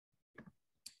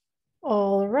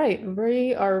All right,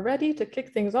 we are ready to kick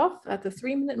things off at the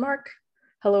 3-minute mark.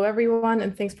 Hello, everyone,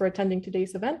 and thanks for attending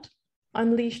today's event,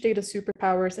 Unleash Data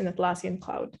Superpowers in Atlassian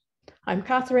Cloud. I'm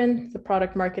Catherine, the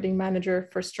Product Marketing Manager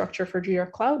for Structure for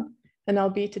Jira Cloud, and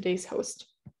I'll be today's host.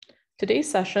 Today's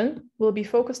session will be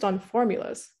focused on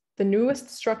formulas, the newest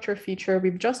structure feature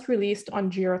we've just released on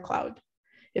Jira Cloud.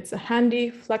 It's a handy,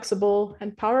 flexible,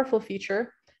 and powerful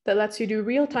feature that lets you do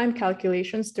real-time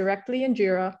calculations directly in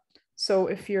Jira. So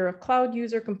if you're a cloud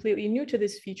user completely new to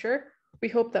this feature, we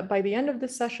hope that by the end of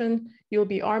this session, you'll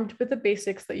be armed with the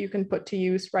basics that you can put to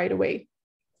use right away.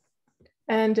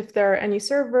 And if there are any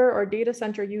server or data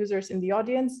center users in the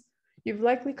audience, you've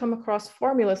likely come across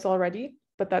formulas already,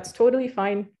 but that's totally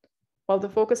fine. While the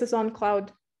focus is on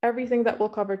cloud, everything that we'll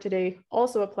cover today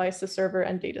also applies to server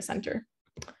and data center.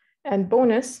 And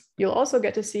bonus, you'll also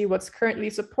get to see what's currently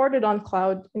supported on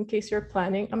cloud in case you're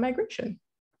planning a migration.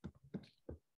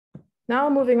 Now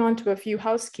moving on to a few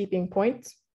housekeeping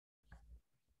points.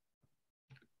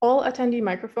 All attendee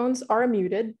microphones are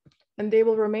muted and they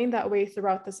will remain that way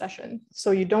throughout the session,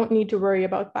 so you don't need to worry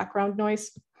about background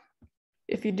noise.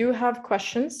 If you do have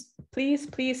questions, please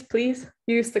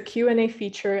use the Q&A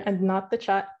feature and not the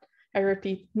chat. I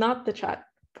repeat, not the chat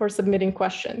for submitting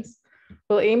questions.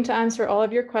 We'll aim to answer all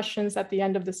of your questions at the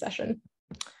end of the session.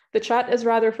 The chat is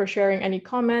rather for sharing any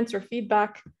comments or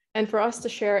feedback and for us to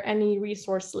share any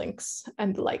resource links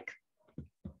and the like.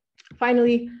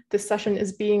 Finally, this session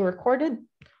is being recorded.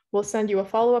 We'll send you a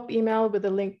follow-up email with a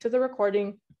link to the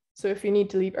recording. So if you need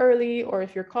to leave early or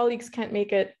if your colleagues can't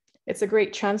make it, it's a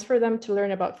great chance for them to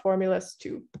learn about formulas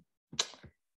too.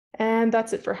 And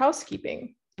that's it for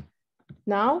housekeeping.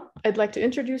 Now, I'd like to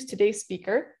introduce today's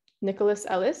speaker, Nicholas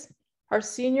Ellis, our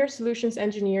Senior Solutions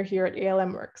Engineer here at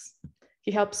ALM Works.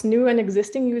 He helps new and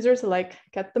existing users alike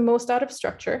get the most out of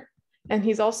structure, and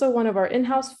he's also one of our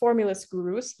in-house formulas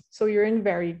gurus, so you're in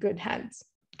very good hands.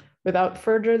 Without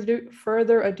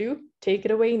further ado, take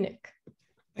it away, Nick.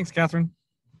 Thanks, Catherine.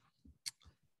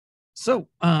 So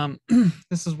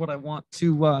this is what I want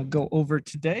to go over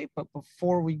today, but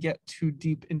before we get too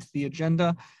deep into the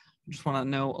agenda, I just want to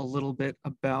know a little bit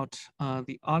about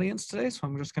the audience today. So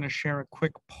I'm just going to share a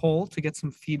quick poll to get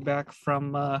some feedback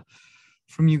from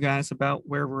you guys about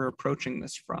where we're approaching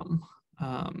this from.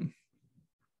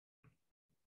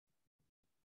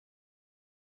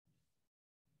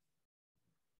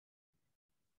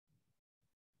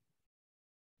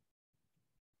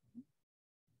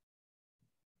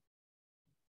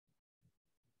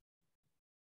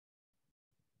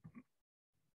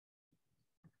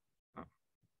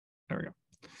 There we go.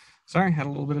 Sorry, had a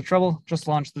little bit of trouble. Just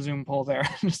launched the Zoom poll there.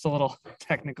 Just a little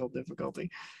technical difficulty.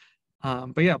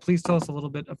 But yeah, please tell us a little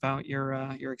bit about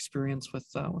your experience with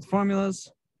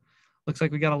formulas. Looks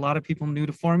like we got a lot of people new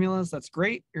to formulas. That's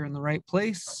great. You're in the right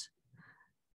place.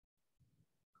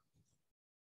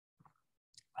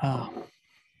 It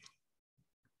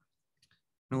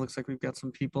looks like we've got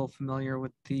some people familiar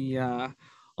with the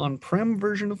on-prem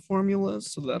version of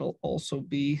formulas, so that'll also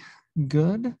be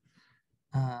good.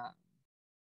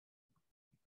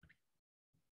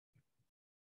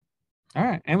 All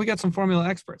right, and we got some formula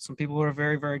experts, some people who are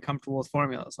very, very comfortable with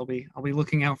formulas. I'll be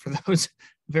looking out for those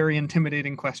very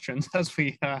intimidating questions as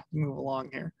we move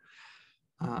along here.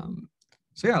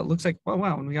 So yeah, it looks like, oh,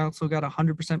 wow, and we also got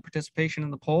 100% participation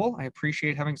in the poll. I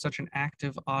appreciate having such an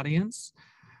active audience.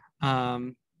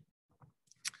 So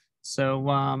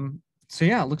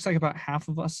yeah, it looks like about half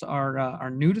of us are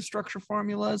new to structure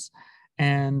formulas,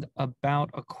 and about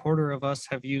a quarter of us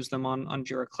have used them on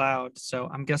Jira Cloud. So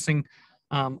I'm guessing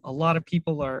a lot of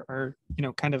people are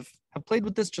kind of have played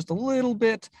with this just a little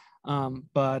bit,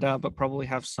 but probably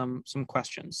have some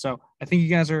questions. So I think you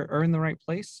guys are in the right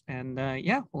place, and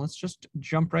yeah, well, let's just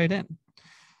jump right in.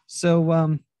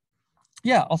 So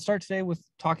yeah, I'll start today with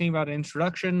talking about an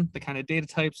introduction, the kind of data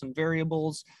types and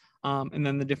variables, and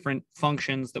then the different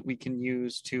functions that we can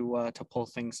use to pull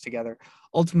things together.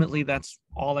 Ultimately, that's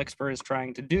all Expert is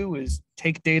trying to do, is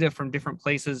take data from different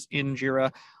places in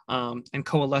Jira and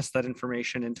coalesce that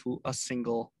information into a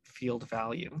single field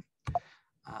value.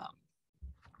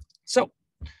 So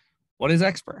what is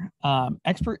Expert?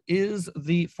 Expert is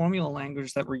the formula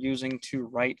language that we're using to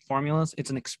write formulas. It's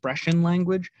an expression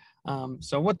language.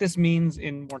 So what this means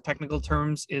in more technical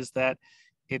terms is that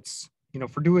it's,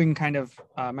 for doing kind of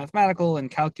mathematical and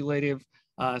calculative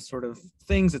sort of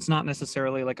things, it's not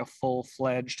necessarily like a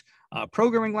full-fledged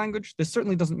programming language. This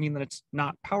certainly doesn't mean that it's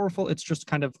not powerful. It's just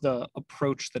kind of the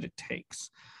approach that it takes.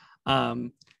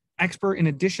 Expert, in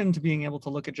addition to being able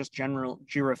to look at just general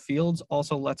Jira fields,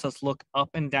 also lets us look up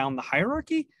and down the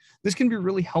hierarchy. This can be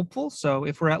really helpful. So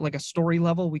if we're at like a story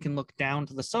level, we can look down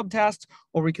to the subtasks,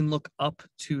 or we can look up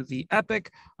to the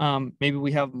epic. Maybe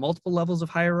we have multiple levels of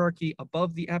hierarchy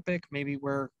above the epic. Maybe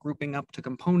we're grouping up to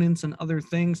components and other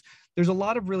things. There's a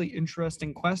lot of really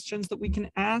interesting questions that we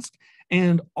can ask,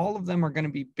 and all of them are going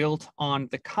to be built on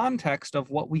the context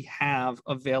of what we have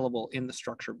available in the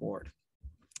structure board.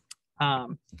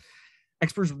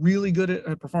 Expert's really good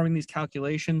at performing these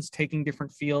calculations, taking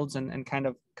different fields and kind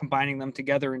of combining them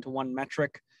together into one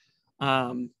metric.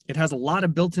 It has a lot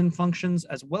of built-in functions,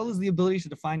 as well as the ability to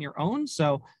define your own.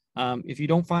 So if you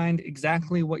don't find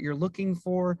exactly what you're looking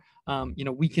for,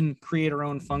 we can create our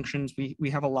own functions.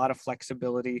 We have a lot of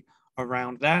flexibility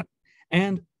around that.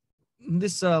 And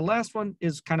this last one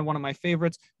is kind of one of my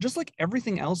favorites. Just like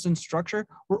everything else in structure,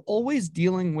 we're always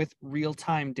dealing with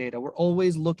real-time data. We're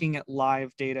always looking at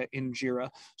live data in Jira.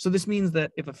 So this means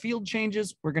that if a field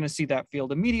changes, we're going to see that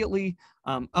field immediately,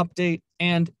 update.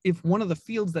 And if one of the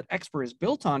fields that Expert is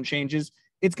built on changes,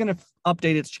 it's going to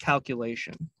update its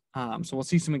calculation. So we'll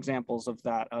see some examples of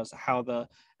that as how the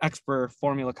Expert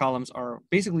formula columns are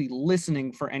basically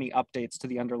listening for any updates to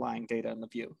the underlying data in the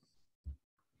view.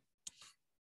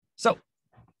 So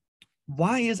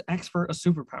why is Expert a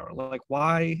superpower? Like,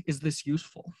 why is this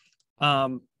useful?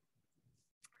 So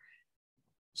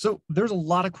there's a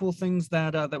lot of cool things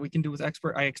that that we can do with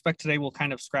Expert. I expect today we'll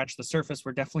kind of scratch the surface.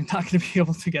 We're definitely not going to be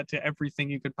able to get to everything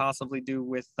you could possibly do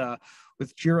with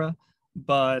Jira,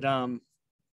 but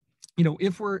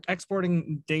if we're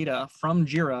exporting data from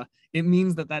Jira, it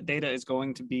means that that data is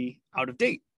going to be out of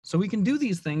date. So we can do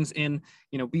these things in,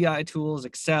 BI tools,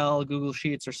 Excel, Google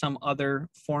Sheets, or some other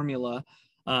formula,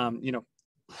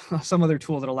 some other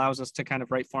tool that allows us to kind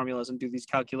of write formulas and do these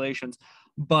calculations.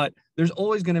 But there's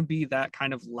always going to be that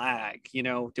kind of lag.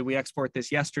 Did we export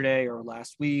this yesterday or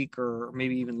last week or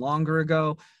maybe even longer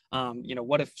ago?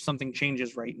 What if something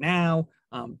changes right now?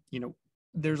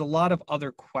 There's a lot of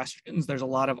other questions. There's a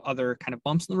lot of other kind of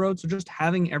bumps in the road. So just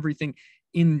having everything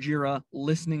in Jira,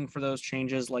 listening for those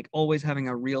changes, like always having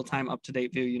a real-time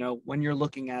up-to-date view, when you're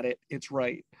looking at it, it's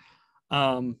right.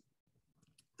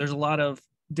 There's a lot of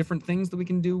different things that we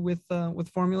can do with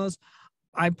formulas.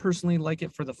 I personally like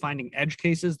it for the finding edge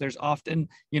cases. There's often,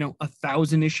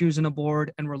 1,000 issues in a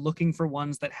board, and we're looking for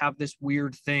ones that have this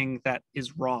weird thing that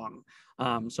is wrong.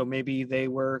 So maybe they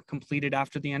were completed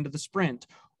after the end of the sprint,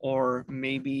 or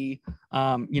maybe,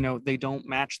 they don't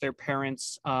match their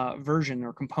parents' version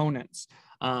or components.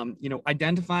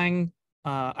 Identifying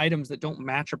items that don't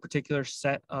match a particular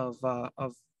set of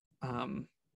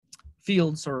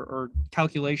fields or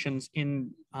calculations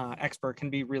in Expert can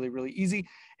be really, really easy.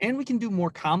 And we can do more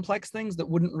complex things that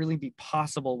wouldn't really be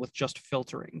possible with just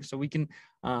filtering. So we can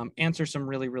answer some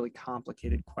really, really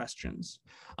complicated questions.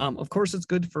 Of course, it's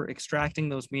good for extracting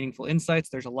those meaningful insights.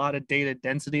 There's a lot of data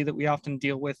density that we often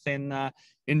deal with in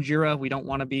Jira. We don't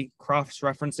want to be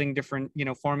cross-referencing different,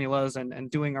 formulas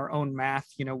and doing our own math.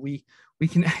 We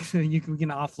can actually, we can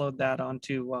offload that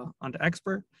onto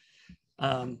Expert.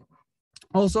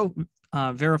 Also,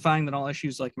 verifying that all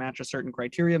issues match a certain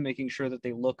criteria, making sure that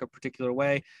they look a particular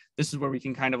way. This is where we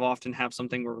can kind of often have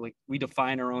something where we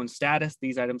define our own status.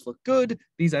 These items look good.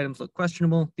 These items look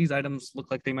questionable. These items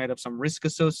look like they might have some risk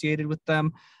associated with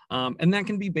them. And that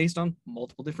can be based on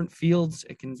multiple different fields.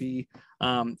 It can be,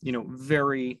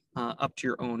 very up to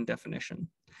your own definition.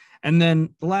 And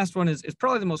then the last one is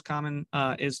probably the most common,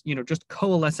 is just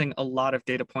coalescing a lot of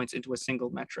data points into a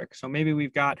single metric. So maybe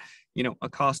we've got a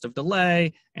cost of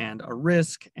delay and a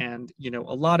risk and a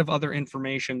lot of other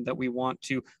information that we want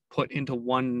to put into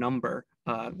one number.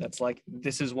 That's like,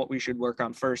 this is what we should work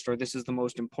on first, or this is the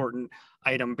most important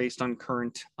item based on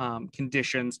current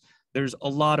conditions. There's a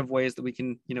lot of ways that we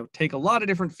can take a lot of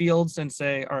different fields and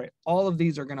say, all right, all of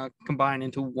these are going to combine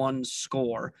into one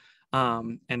score.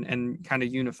 And kind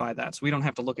of unify that. So we don't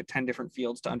have to look at 10 different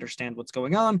fields to understand what's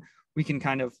going on. We can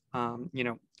kind of,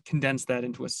 condense that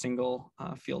into a single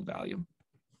field value.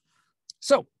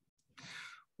 So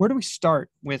where do we start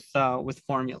with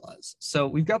formulas? So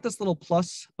we've got this little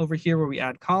plus over here where we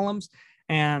add columns.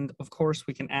 And of course,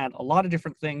 we can add a lot of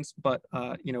different things. But,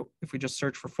 if we just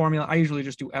search for formula, I usually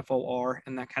just do FOR,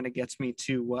 and that kind of gets me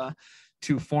to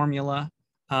formula.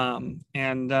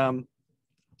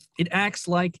 It acts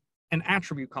like an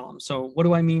attribute column. So what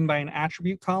do I mean by an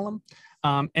attribute column?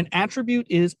 An attribute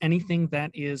is anything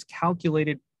that is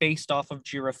calculated based off of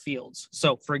Jira fields.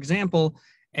 So for example,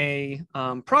 a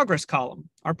progress column.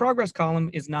 Our progress column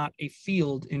is not a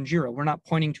field in Jira. We're not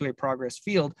pointing to a progress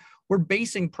field. We're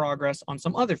basing progress on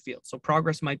some other field. So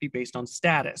progress might be based on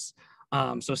status.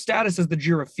 So status is the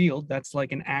Jira field. That's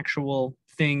like an actual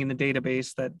thing in the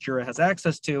database that Jira has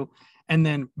access to. And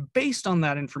then based on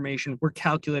that information, we're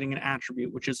calculating an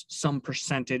attribute, which is some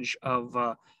percentage of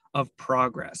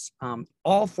progress.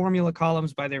 All formula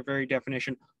columns, by their very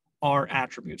definition, are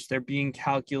attributes. They're being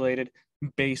calculated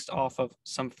based off of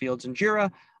some fields in Jira.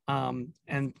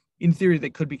 And in theory, they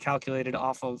could be calculated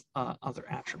off of other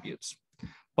attributes.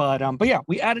 But yeah,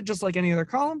 we add it just like any other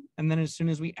column. And then as soon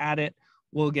as we add it,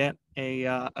 we'll get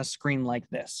a screen like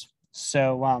this.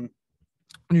 So when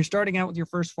you're starting out with your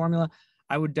first formula,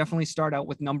 I would definitely start out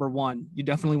with number 1. You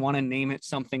definitely want to name it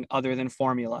something other than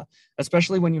formula,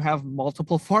 especially when you have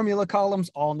multiple formula columns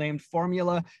all named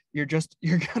formula. You're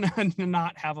gonna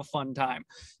not have a fun time.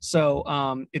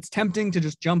 So it's tempting to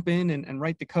just jump in and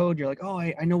write the code. You're like, oh,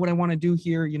 I know what I want to do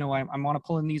here. You know, I want to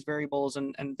pull in these variables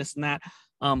and this and that.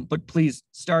 But please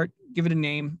start, give it a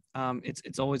name.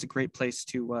 It's always a great place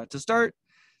to start.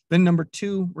 Then number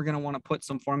 2, we're gonna want to put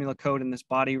some formula code in this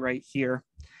body right here.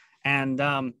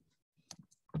 And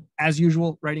as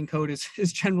usual, writing code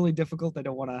is generally difficult. I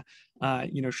don't want to,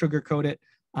 sugarcoat it.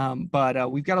 But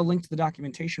we've got a link to the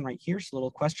documentation right here. So a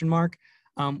little question mark.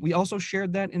 We also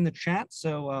shared that in the chat.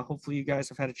 So hopefully you guys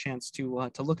have had a chance to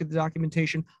look at the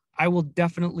documentation. I will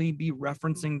definitely be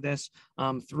referencing this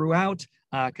throughout,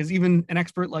 because even an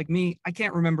expert like me, I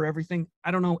can't remember everything.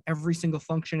 I don't know every single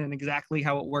function and exactly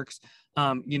how it works.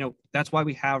 That's why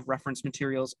we have reference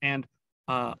materials, and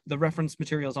the reference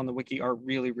materials on the wiki are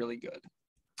really, really good.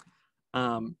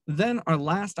 Then our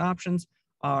last options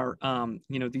are,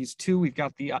 these 2. We've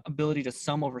got the ability to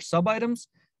sum over sub items.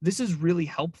 This is really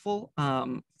helpful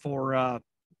for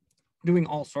doing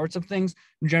all sorts of things,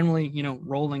 generally,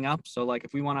 rolling up. So like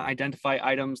if we want to identify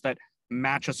items that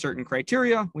match a certain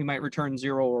criteria, we might return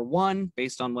 0 or 1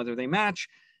 based on whether they match.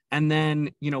 And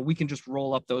then, we can just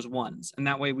roll up those ones. And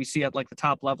that way we see at like the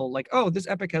top level, like, oh, this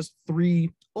epic has 3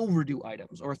 overdue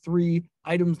items, or 3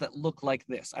 items that look like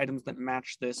this, items that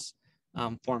match this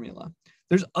formula.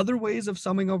 There's other ways of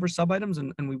summing over sub items,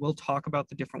 and we will talk about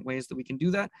the different ways that we can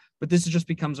do that, but this just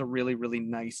becomes a really, really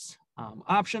nice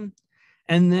option.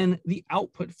 And then the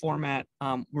output format,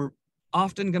 we're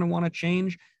often going to want to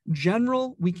change.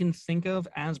 General, we can think of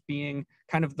as being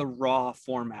kind of the raw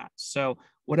format. So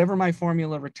whatever my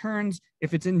formula returns,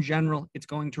 if it's in general, it's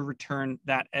going to return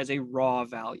that as a raw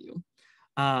value.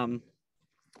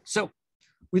 So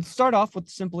we'd start off with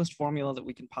the simplest formula that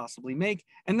we can possibly make,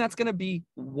 and that's going to be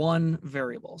 1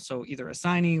 variable. So either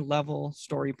assignee, level,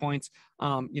 story points,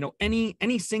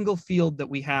 any single field that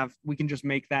we have, we can just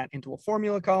make that into a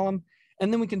formula column,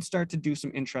 and then we can start to do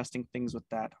some interesting things with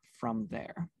that from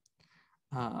there.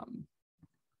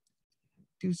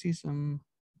 Do see some,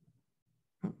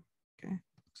 oh, okay,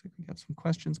 looks like we got some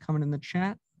questions coming in the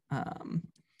chat.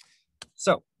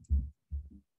 So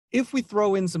if we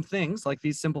throw in some things like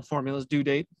these simple formulas, due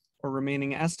date or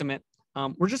remaining estimate,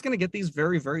 we're just going to get these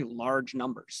very, very large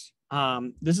numbers.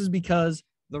 This is because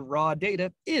the raw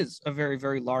data is a very,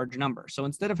 very large number. So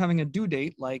instead of having a due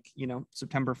date like,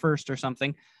 September 1st or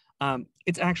something,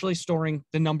 it's actually storing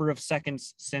the number of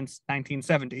seconds since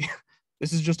 1970.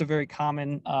 This is just a very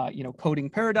common, coding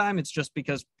paradigm. It's just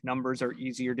because numbers are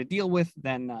easier to deal with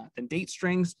than date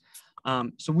strings.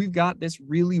 So we've got this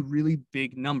really, really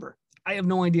big number. I have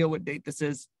no idea what date this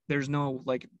is. There's no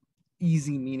like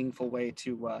easy, meaningful way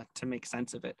to make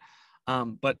sense of it.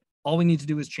 But all we need to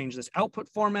do is change this output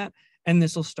format, and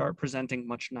this will start presenting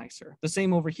much nicer. The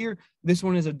same over here. This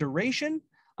one is a duration.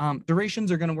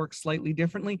 Durations are going to work slightly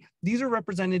differently. These are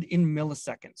represented in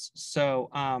milliseconds.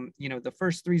 So, the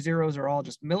first 3 zeros are all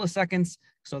just milliseconds.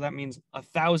 So that means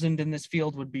 1,000 in this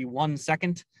field would be 1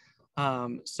 second.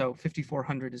 So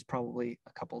 5,400 is probably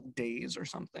a couple days or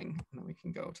something. And then we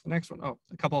can go to the next one. Oh,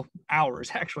 a couple hours,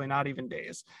 actually, not even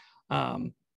days.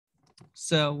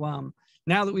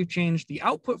 Now that we've changed the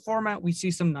output format, we see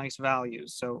some nice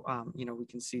values. So, we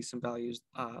can see some values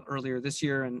earlier this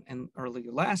year and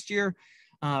earlier last year,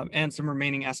 and some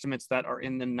remaining estimates that are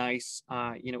in the nice,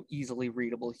 easily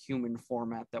readable human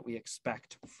format that we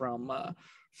expect from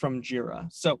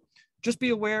Jira. So just be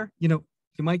aware,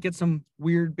 you might get some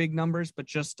weird big numbers, but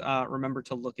just remember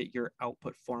to look at your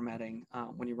output formatting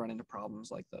when you run into problems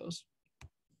like those.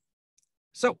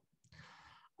 So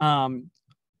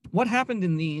what happened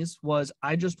in these was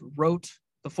I just wrote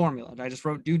the formula. I just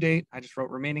wrote due date. I just wrote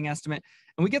remaining estimate.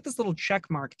 And we get this little check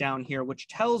mark down here, which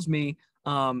tells me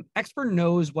expert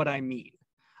knows what I mean.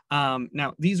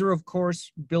 Now, these are, of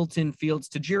course, built-in fields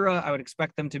to Jira. I would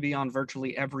expect them to be on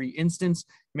virtually every instance.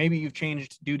 Maybe you've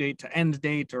changed due date to end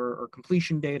date or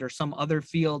completion date or some other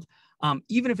field.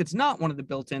 even if it's not one of the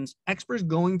built-ins, Expert is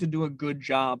going to do a good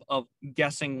job of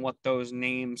guessing what those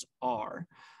names are.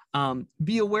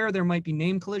 Be aware there might be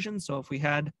name collisions. So if we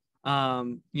had,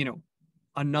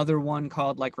 another one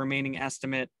called like remaining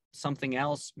estimate, something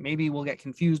else, maybe we'll get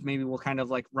confused. Maybe we'll kind of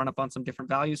like run up on some different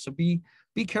values. So be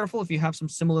careful if you have some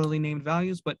similarly named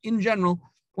values. But in general,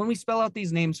 when we spell out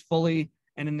these names fully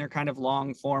and in their kind of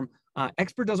long form,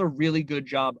 Expert does a really good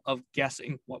job of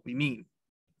guessing what we mean.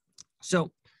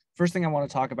 So first thing I want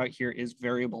to talk about here is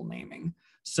variable naming.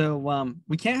 So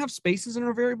we can't have spaces in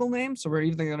our variable name. So we're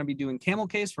either going to be doing camel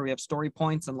case where we have story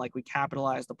points and like we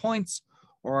capitalize the points,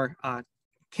 or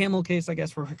camel case, I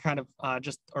guess, where we're kind of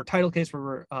or title case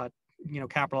where we're,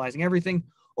 capitalizing everything,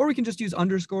 or we can just use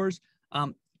underscores.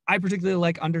 I particularly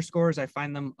like underscores. I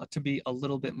find them to be a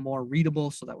little bit more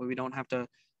readable, so that way we don't have to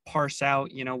parse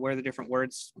out, where the different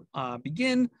words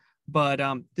begin. But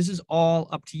this is all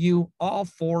up to you. All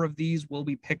 4 of these will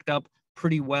be picked up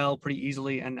pretty well, pretty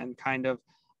easily, and kind of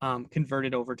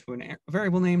converted over to a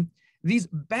variable name. These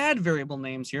bad variable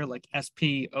names here, like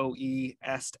SP, OE,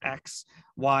 ST, X,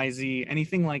 Y, Z,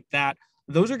 anything like that,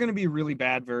 those are going to be really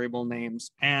bad variable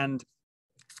names. And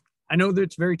I know that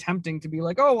it's very tempting to be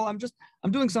like, oh, well,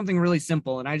 I'm doing something really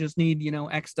simple and I just need,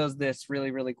 X does this really,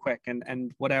 really quick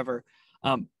and whatever.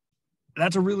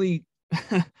 That's a really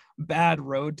bad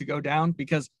road to go down,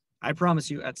 because I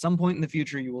promise you at some point in the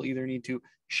future, you will either need to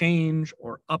change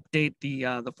or update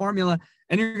the formula,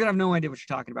 and you're gonna have no idea what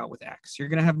you're talking about with X. You're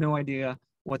gonna have no idea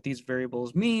what these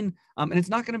variables mean, and it's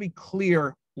not gonna be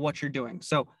clear what you're doing.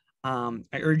 So I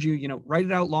urge you, write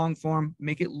it out long form,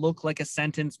 make it look like a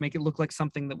sentence, make it look like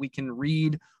something that we can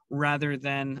read, rather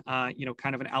than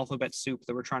kind of an alphabet soup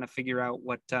that we're trying to figure out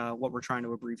what we're trying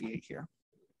to abbreviate here.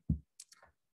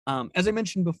 As I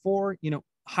mentioned before,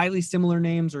 highly similar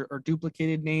names or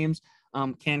duplicated names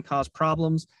can cause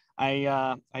problems.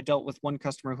 I dealt with one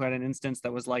customer who had an instance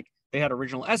that was like, they had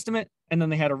original estimate and then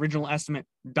they had original estimate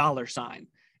 $.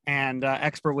 And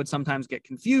Expert would sometimes get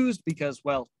confused because,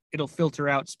 well, it'll filter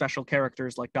out special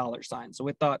characters like $. So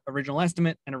it thought original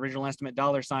estimate and original estimate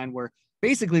 $. Were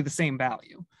basically the same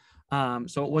value.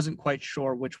 So it wasn't quite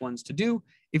sure which ones to do.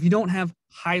 If you don't have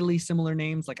highly similar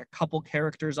names, like a couple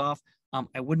characters off,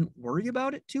 I wouldn't worry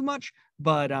about it too much,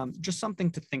 but just something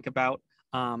to think about.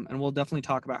 And we'll definitely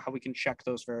talk about how we can check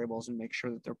those variables and make sure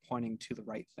that they're pointing to the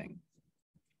right thing.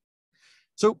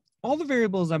 So all the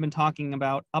variables I've been talking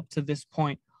about up to this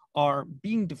point are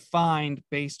being defined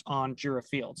based on Jira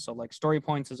fields. So like story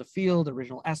points as a field,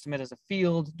 original estimate as a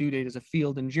field, due date as a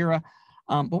field in Jira.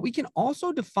 But we can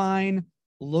also define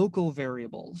local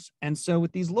variables. And so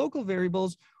with these local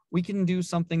variables, we can do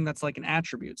something that's like an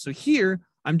attribute. So here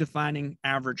I'm defining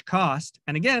average cost.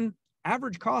 And again,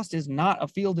 average cost is not a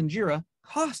field in Jira.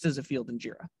 Cost is a field in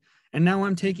Jira. And now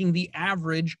I'm taking the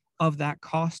average of that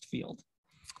cost field.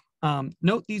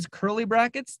 Note these curly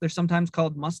brackets. They're sometimes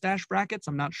called mustache brackets.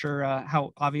 I'm not sure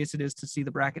how obvious it is to see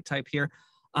the bracket type here.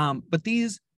 But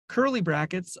these curly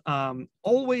brackets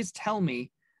always tell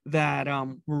me that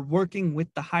we're working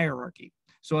with the hierarchy.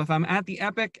 So if I'm at the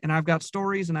epic and I've got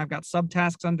stories and I've got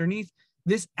subtasks underneath,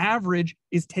 this average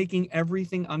is taking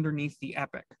everything underneath the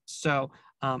epic. So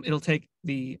it'll take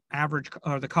the average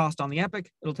or the cost on the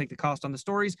epic. It'll take the cost on the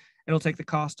stories. It'll take the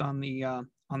cost on the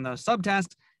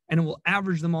subtasks, and it will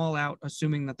average them all out,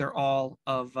 assuming that they're all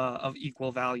of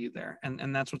equal value there.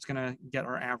 And that's what's going to get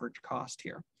our average cost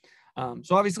here.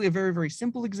 So obviously a very, very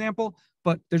simple example,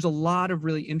 but there's a lot of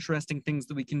really interesting things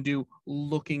that we can do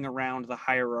looking around the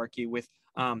hierarchy with,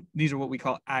 these are what we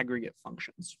call aggregate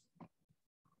functions.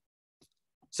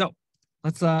 So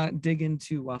let's dig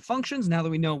into functions. Now that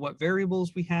we know what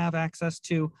variables we have access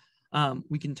to,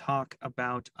 we can talk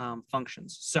about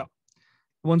functions. So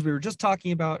the ones we were just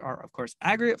talking about are, of course,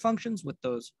 aggregate functions with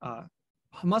those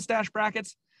mustache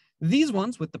brackets. These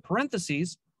ones with the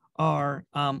parentheses are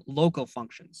local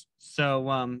functions.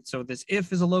 So, so this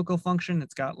if is a local function.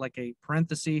 It's got like a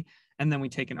parenthesis, and then we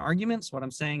take an argument. So what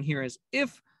I'm saying here is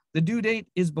if the due date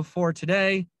is before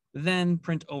today, then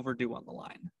print overdue on the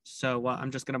line. So I'm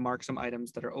just going to mark some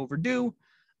items that are overdue.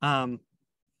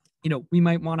 We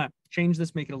might want to change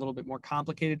this, make it a little bit more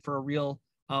complicated for a real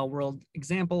world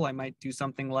example. I might do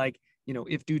something like,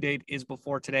 if due date is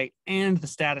before today and the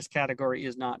status category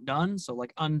is not done. So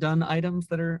like undone items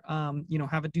that are,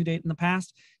 have a due date in the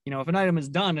past. If an item is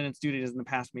done and its due date is in the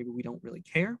past, maybe we don't really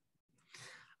care.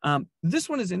 This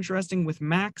one is interesting with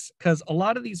max because a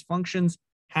lot of these functions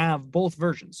have both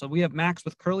versions. So we have max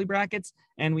with curly brackets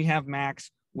and we have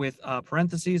max with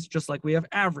parentheses, just like we have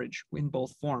average in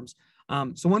both forms.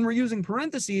 So when we're using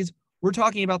parentheses, we're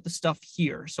talking about the stuff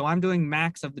here. So I'm doing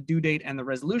max of the due date and the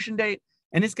resolution date.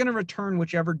 and it's going to return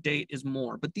whichever date is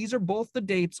more. But these are both the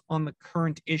dates on the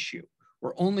current issue.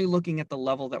 We're only looking at the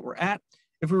level that we're at.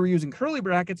 If we were using curly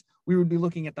brackets, we would be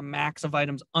looking at the max of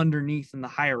items underneath in the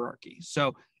hierarchy.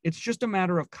 So it's just a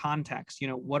matter of context.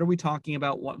 What are we talking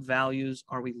about? What values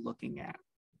are we looking at?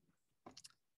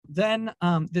 Then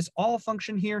this all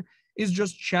function here is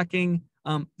just checking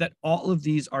that all of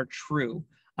these are true.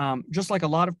 Just like a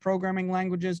lot of programming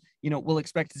languages, we'll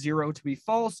expect 0 to be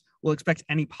false. We'll expect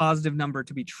any positive number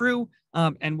to be true.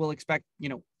 And we'll expect,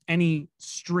 any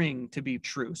string to be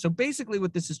true. So basically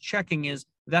what this is checking is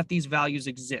that these values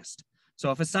exist.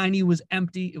 So if assignee was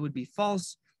empty, it would be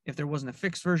false. If there wasn't a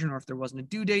fixed version or if there wasn't a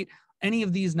due date, any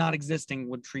of these not existing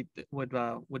would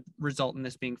result in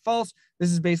this being false.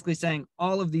 This is basically saying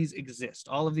all of these exist.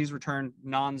 All of these return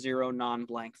non-zero,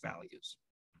 non-blank values.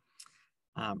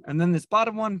 And then this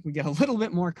bottom one, we get a little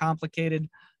bit more complicated,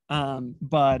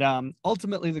 but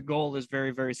ultimately the goal is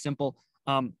very, very simple.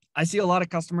 I see a lot of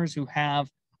customers who have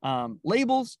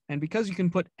labels, and because you can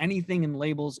put anything in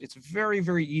labels, it's very,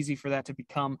 very easy for that to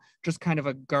become just kind of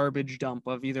a garbage dump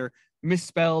of either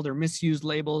misspelled or misused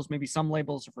labels. Maybe some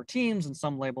labels are for teams and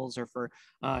some labels are for,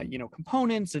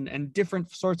 components and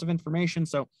different sorts of information.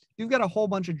 So if you've got a whole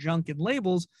bunch of junk in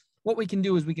labels, what we can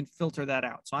do is we can filter that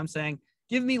out. So I'm saying,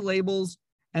 give me labels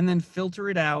and then filter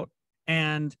it out.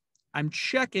 And I'm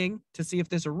checking to see if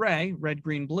this array, red,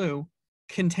 green, blue,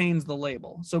 contains the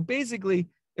label. So basically,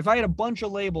 if I had a bunch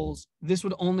of labels, this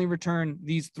would only return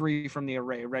these 3 from the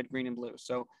array, red, green, and blue.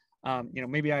 So,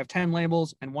 maybe I have 10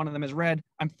 labels and one of them is red.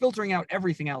 I'm filtering out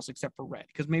everything else except for red,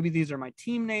 because maybe these are my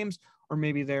team names, or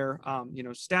maybe they're,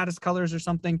 status colors or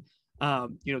something.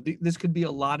 This could be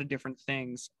a lot of different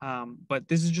things, but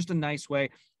this is just a nice way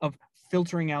of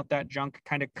filtering out that junk,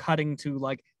 kind of cutting to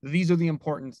like, these are the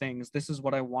important things. This is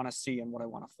what I want to see and what I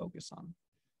want to focus on.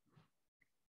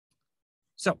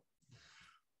 So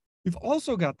we've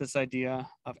also got this idea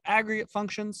of aggregate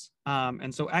functions.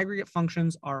 And so aggregate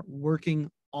functions are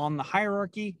working on the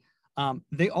hierarchy.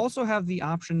 They also have the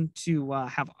option to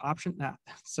have option,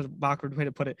 that's a backward way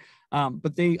to put it,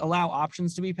 but they allow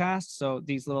options to be passed. So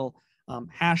these little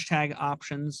hashtag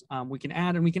options we can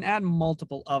add, and we can add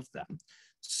multiple of them.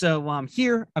 So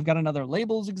here I've got another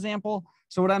labels example.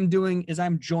 So what I'm doing is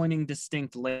I'm joining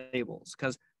distinct labels,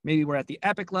 because maybe we're at the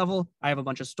epic level. I have a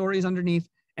bunch of stories underneath.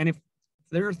 And if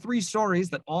there are 3 stories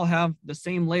that all have the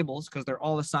same labels because they're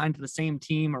all assigned to the same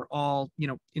team or all,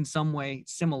 in some way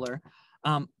similar,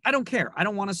 I don't care. I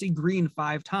don't want to see green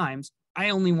 5 times.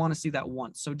 I only want to see that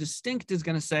once. So distinct is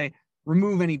going to say,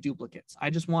 remove any duplicates. I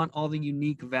just want all the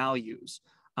unique values.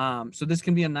 So this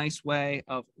can be a nice way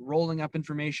of rolling up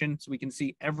information so we can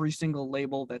see every single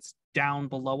label that's down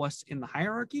below us in the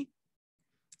hierarchy.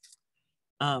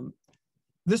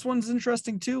 This one's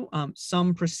interesting too,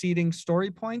 some preceding story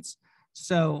points.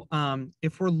 So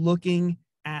if we're looking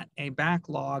at a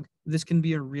backlog, this can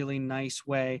be a really nice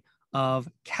way of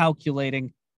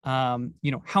calculating,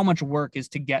 how much work is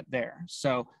to get there.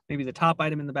 So maybe the top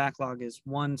item in the backlog is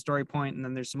 1 story point, and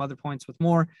then there's some other points with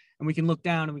more, and we can look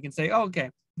down and we can say, oh, okay,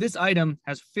 this item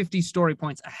has 50 story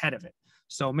points ahead of it.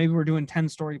 So maybe we're doing 10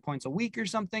 story points a week or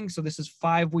something. So this is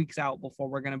 5 weeks out before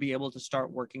we're going to be able to start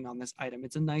working on this item.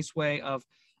 It's a nice way of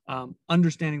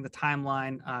understanding the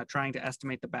timeline, trying to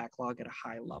estimate the backlog at a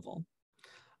high level.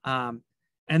 And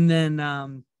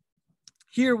then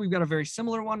here we've got a very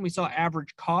similar one. We saw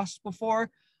average cost before.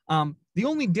 The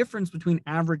only difference between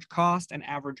average cost and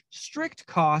average strict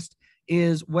cost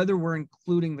is whether we're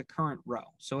including the current row.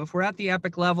 So if we're at the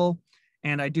epic level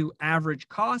and I do average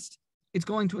cost, it's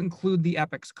going to include the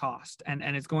epic's cost, and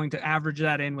it's going to average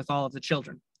that in with all of the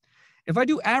children. If I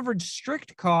do average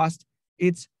strict cost,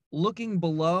 it's looking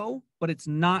below, but it's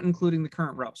not including the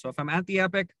current row. So if I'm at the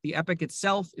epic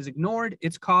itself is ignored,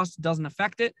 its cost doesn't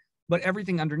affect it, but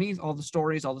everything underneath, all the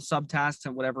stories, all the subtasks,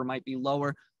 and whatever might be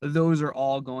lower, those are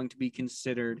all going to be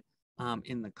considered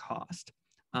in the cost.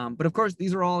 But of course,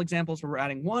 these are all examples where we're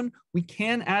adding 1. We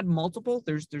can add multiple.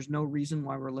 There's no reason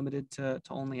why we're limited to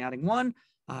only adding 1.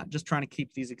 Just trying to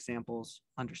keep these examples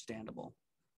understandable.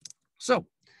 So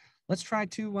let's try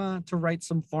to write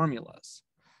some formulas.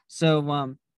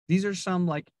 So these are some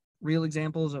like real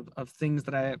examples of things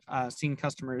that I've seen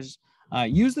customers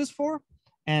use this for,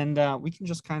 and we can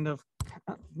just kind of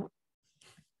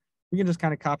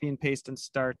copy and paste and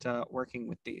start working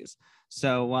with these.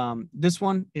 So this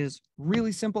one is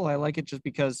really simple. I like it just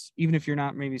because even if you're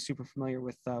not maybe super familiar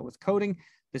with coding,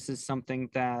 this is something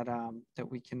that that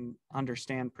we can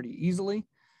understand pretty easily.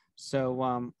 So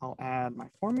I'll add my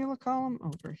formula column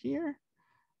over here,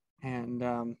 and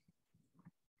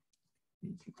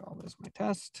you can call this my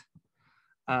test.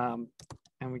 And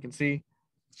we can see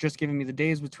It's just giving me the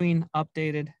days between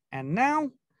updated and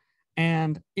now.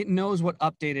 And it knows what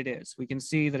updated is. We can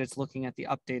see that it's looking at the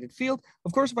updated field.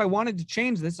 Of course, if I wanted to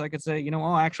change this, I could say, you know,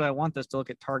 oh, actually, I want this to look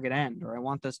at target end, or I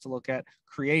want this to look at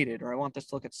created, or I want this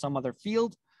to look at some other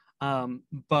field. Yeah,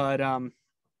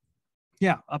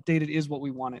 updated is what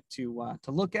we want it to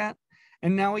look at.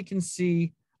 And now we can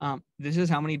see this is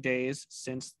how many days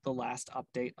since the last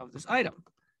update of this item.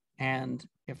 And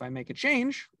if I make a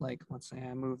change, like let's say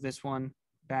I move this one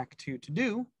back to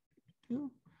do,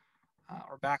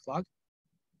 or backlog.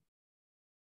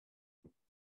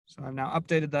 So I've now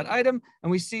updated that item,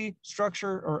 and we see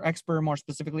structure, or Expert more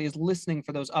specifically, is listening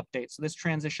for those updates. So this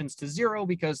transitions to 0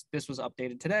 because this was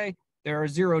updated today. There are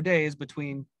 0 days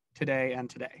between today and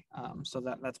today. So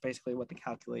that's basically what the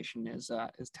calculation is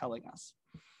telling us.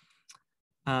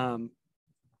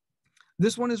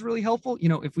 This one is really helpful. You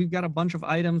know, if we've got a bunch of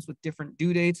items with different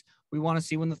due dates, we want to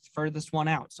see when the furthest one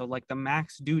out. So like the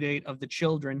max due date of the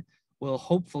children will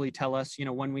hopefully tell us, you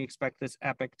know, when we expect this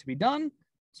epic to be done.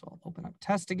 So I'll open up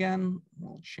test again.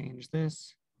 We'll change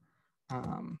this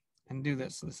and do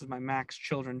this. So this is my max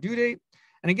children due date.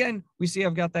 And again, we see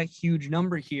I've got that huge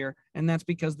number here, and that's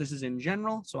because this is in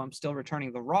general. So I'm still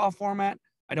returning the raw format.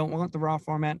 I don't want the raw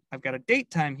format. I've got a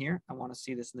date time here. I want to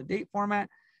see this in the date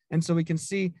format. And so we can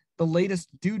see the latest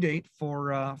due date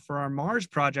for our Mars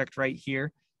project right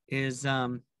here is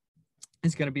going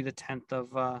to be the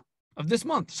 10th of this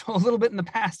month. So a little bit in the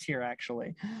past here,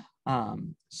 actually.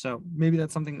 So maybe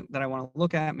that's something that I want to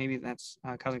look at. Maybe that's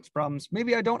causing some problems.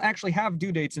 Maybe I don't actually have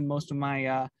due dates in most of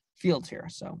my fields here.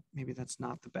 So maybe that's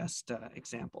not the best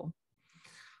example.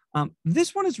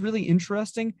 This one is really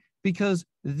interesting because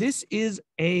this is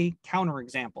a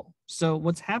counterexample. So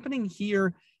what's happening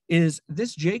here is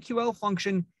this JQL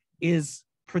function is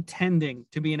pretending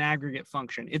to be an aggregate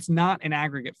function. It's not an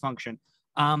aggregate function.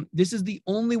 This is the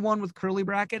only one with curly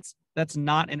brackets that's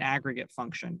not an aggregate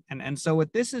function. And so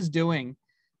what this is doing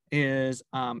is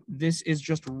this is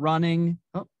just running,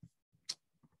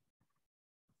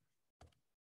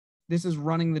 this is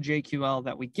running the JQL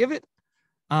that we give it.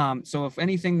 So if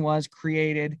anything was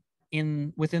created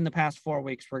within the past 4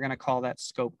 weeks, we're gonna call that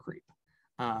scope creep.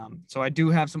 So I do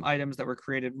have some items that were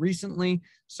created recently,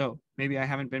 so maybe I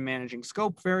haven't been managing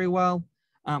scope very well.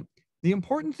 The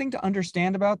important thing to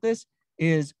understand about this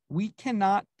is we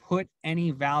cannot put any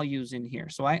values in here.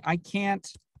 So I can't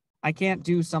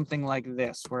do something like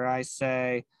this where I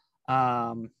say,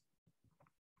 yeah,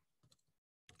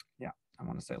 I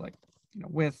want to say like, you know,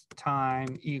 with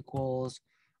time equals,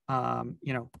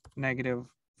 you know,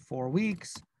 -4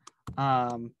 weeks,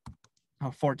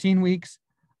 14 weeks.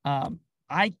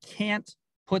 I can't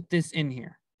put this in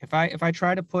here. If I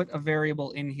try to put a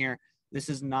variable in here, this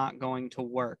is not going to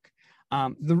work.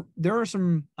 There are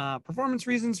some performance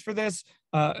reasons for this,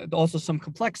 also some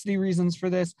complexity reasons for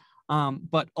this,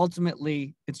 but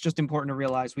ultimately it's just important to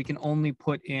realize we can only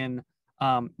put in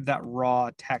that raw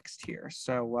text here.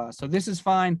 So this is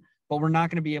fine, but we're not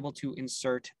going to be able to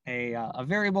insert a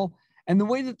variable. And the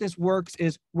way that this works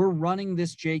is we're running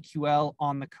this JQL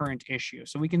on the current issue.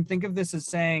 So we can think of this as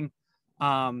saying,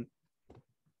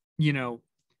 you know,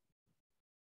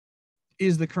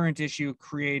 is the current issue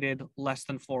created less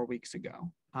than 4 weeks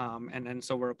ago? And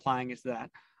so we're applying it to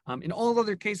that. In all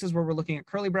other cases where we're looking at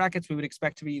curly brackets, we would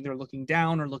expect to be either looking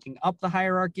down or looking up the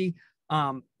hierarchy.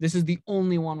 This is the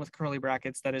only one with curly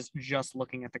brackets that is just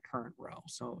looking at the current row.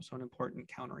 So an important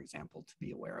counterexample to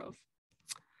be aware of.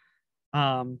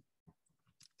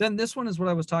 Then this one is what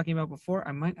I was talking about before.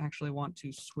 I might actually want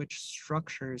to switch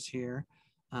structures here.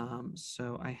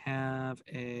 So I have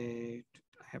a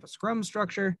Scrum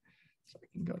structure. So I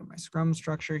can go to my Scrum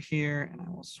structure here, and I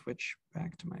will switch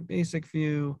back to my basic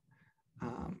view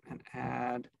and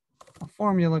add a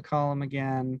formula column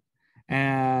again.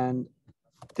 And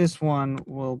this one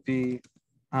will be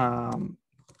yeah,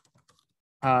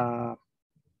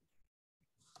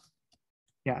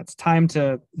 it's time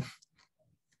to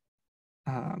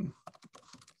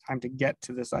get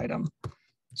to this item.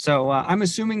 So I'm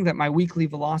assuming that my weekly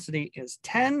velocity is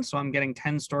 10, so I'm getting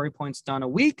 10 story points done a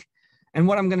week. And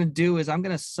what I'm going to do is I'm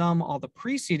going to sum all the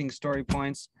preceding story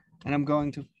points, and I'm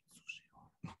going to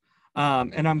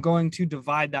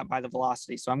divide that by the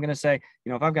velocity. So I'm going to say, you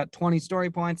know, if I've got 20 story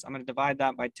points, I'm going to divide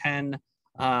that by 10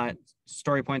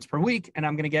 story points per week, and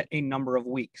I'm going to get a number of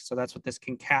weeks. So that's what this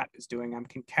concat is doing. I'm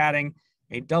concating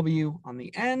a W on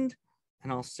the end,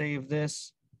 and I'll save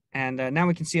this. And now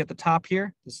we can see at the top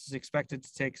here, this is expected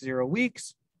to take 0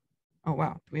 weeks. Oh,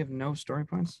 wow. Do we have no story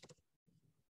points?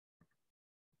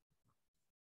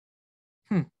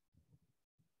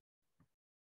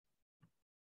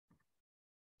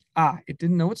 it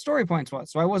didn't know what story points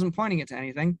was, so I wasn't pointing it to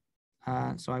anything.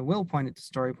 So I will point it to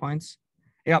story points.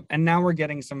 Yep, and now we're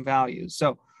getting some values.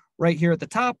 So right here at the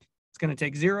top, it's going to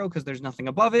take 0 because there's nothing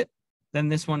above it. Then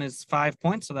this one is 5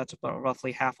 points, so that's about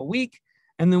roughly half a week.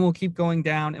 And then we'll keep going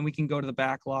down and we can go to the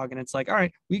backlog and it's like, all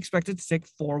right, we expect it to take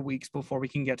 4 weeks before we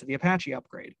can get to the Apache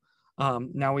upgrade.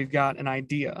 Now we've got an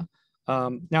idea.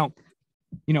 Now,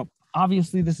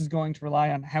 obviously this is going to rely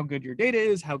on how good your data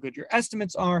is, how good your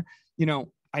estimates are.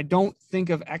 I don't think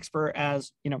of Expert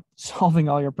as, solving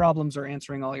all your problems or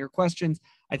answering all your questions.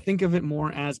 I think of it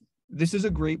more as this is a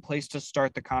great place to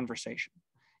start the conversation.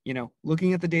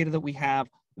 Looking at the data that we have,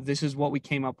 this is what we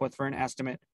came up with for an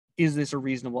estimate. Is this a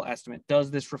reasonable estimate?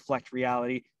 Does this reflect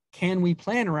reality? Can we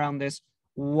plan around this?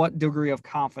 What degree of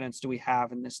confidence do we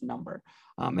have in this number?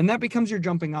 And that becomes your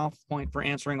jumping off point for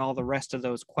answering all the rest of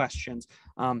those questions.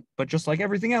 But just like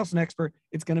everything else in Expert,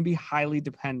 it's going to be highly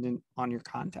dependent on your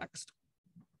context.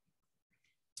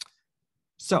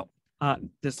 So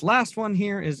this last one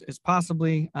here is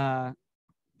possibly the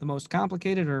most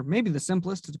complicated, or maybe the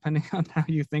simplest, depending on how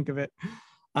you think of it.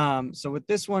 So what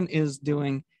this one is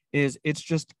doing is it's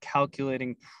just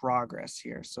calculating progress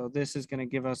here. So this is going to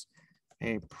give us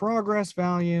a progress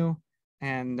value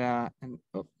and I'll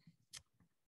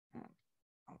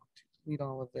delete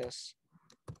all of this,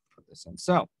 put this in.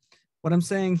 So what I'm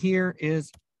saying here is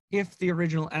if the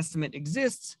original estimate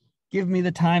exists, give me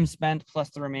the time spent plus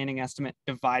the remaining estimate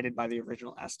divided by the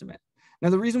original estimate. Now,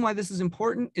 the reason why this is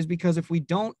important is because if we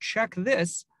don't check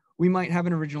this, we might have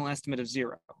an original estimate of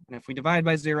 0. And if we divide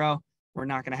by 0, we're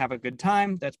not going to have a good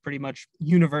time. That's pretty much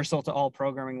universal to all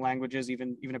programming languages.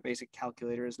 Even a basic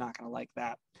calculator is not going to like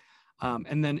that.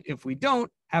 And then if we don't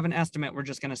have an estimate, we're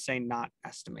just going to say not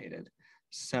estimated.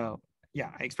 So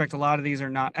yeah, I expect a lot of these are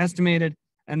not estimated.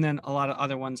 And then a lot of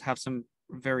other ones have some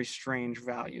very strange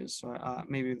values. So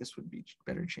maybe this would be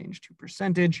better changed to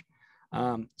percentage.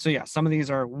 So yeah, some of these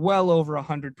are well over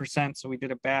 100%. So we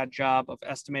did a bad job of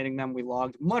estimating them. We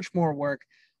logged much more work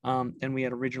than we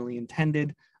had originally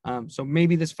intended. So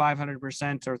maybe this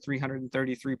 500% or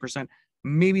 333%,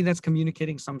 maybe that's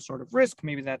communicating some sort of risk.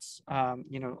 Maybe that's,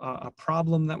 a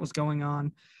problem that was going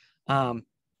on.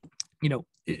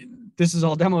 This is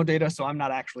all demo data, so I'm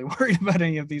not actually worried about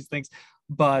any of these things.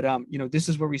 But, this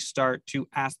is where we start to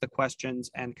ask the questions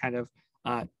and kind of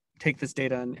take this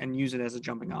data and use it as a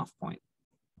jumping off point.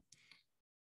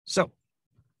 So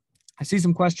I see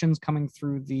some questions coming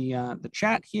through the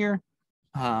chat here.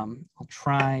 I'll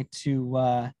try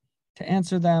to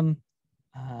answer them.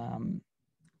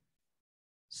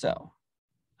 So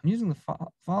I'm using the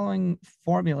following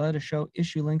formula to show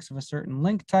issue links of a certain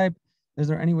link type. Is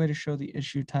there any way to show the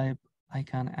issue type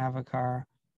icon avatar?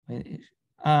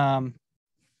 All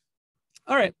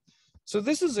right, so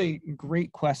this is a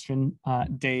great question,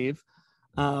 Dave.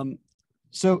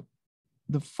 So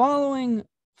the following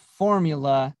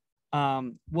formula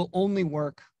will only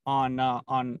work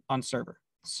on server.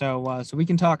 So we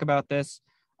can talk about this,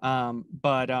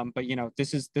 but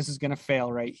this is going to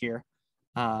fail right here.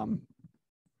 So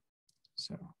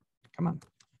come on.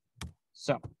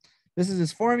 So this is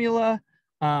his formula.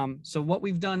 So what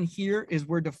we've done here is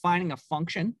we're defining a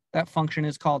function. That function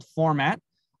is called format,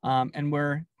 and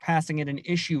we're passing it an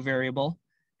issue variable,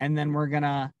 and then we're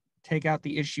gonna take out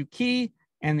the issue key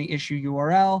and the issue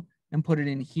URL and put it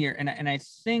in here. And I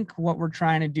think what we're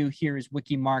trying to do here is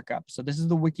wiki markup. So this is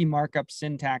the wiki markup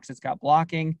syntax. It's got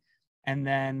blocking and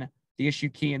then the issue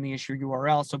key and the issue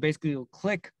URL. So basically you'll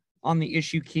click on the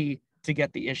issue key to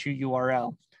get the issue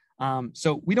URL.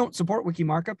 So we don't support wiki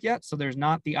markup yet. So there's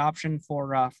not the option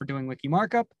for doing wiki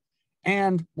markup.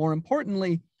 And more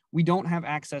importantly, we don't have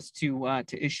access to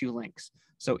issue links.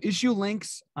 So issue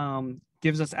links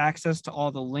gives us access to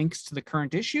all the links to the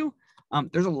current issue.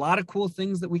 There's a lot of cool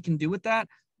things that we can do with that,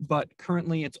 but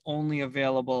currently it's only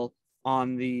available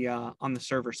on the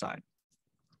server side.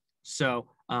 So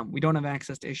we don't have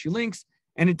access to issue links,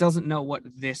 and it doesn't know what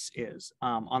this is.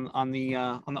 On the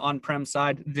on-prem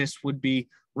side, this would be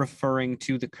referring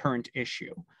to the current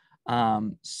issue.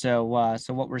 So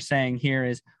what we're saying here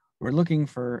is we're looking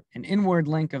for an inward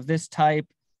link of this type.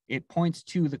 It points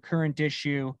to the current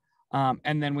issue,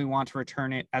 and then we want to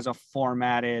return it as a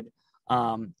formatted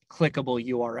clickable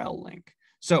URL link.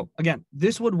 So again,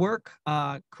 this would work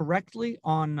correctly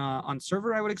on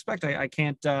server, I would expect. I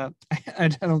can't, I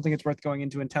don't think it's worth going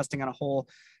into and testing on a whole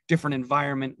different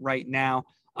environment right now.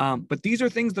 But these are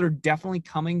things that are definitely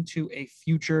coming to a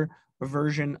future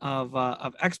version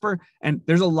of Expert. And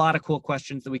there's a lot of cool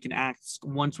questions that we can ask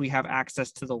once we have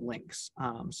access to the links.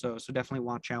 So definitely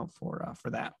watch out for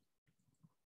that.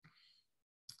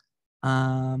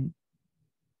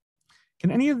 Can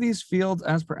any of these fields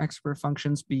as per expert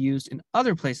functions be used in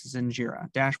other places in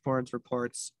Jira, dashboards,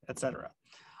 reports, etc.?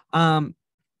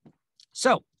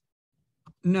 So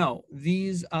no,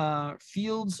 these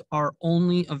fields are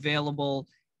only available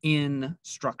in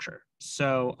structure.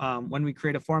 So when we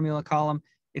create a formula column,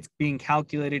 it's being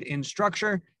calculated in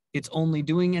structure. It's only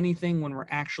doing anything when we're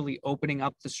actually opening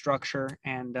up the structure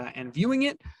and viewing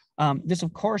it. This,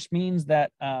 of course, means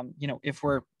that if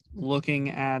we're looking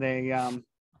at a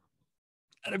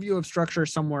view of structure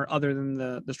somewhere other than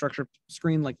the structure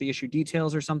screen, like the issue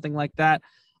details or something like that,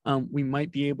 we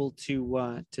might be able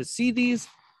to see these.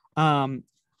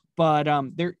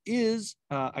 But there is,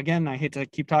 again, I hate to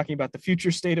keep talking about the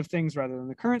future state of things rather than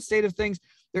the current state of things.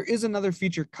 There is another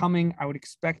feature coming. I would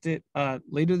expect it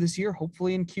later this year,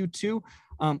 hopefully in Q2,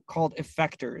 called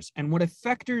effectors. And what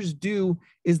effectors do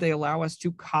is they allow us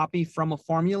to copy from a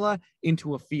formula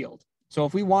into a field. So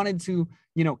if we wanted to,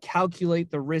 calculate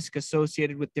the risk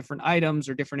associated with different items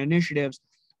or different initiatives,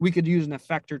 we could use an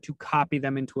effector to copy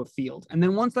them into a field. And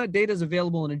then once that data is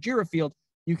available in a Jira field,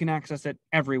 you can access it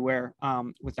everywhere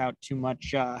without too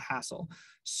much hassle.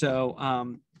 So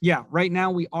yeah, right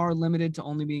now we are limited to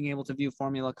only being able to view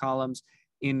formula columns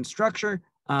in structure,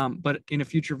 but in a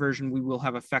future version, we will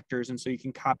have effectors. And so you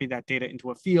can copy that data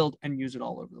into a field and use it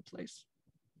all over the place.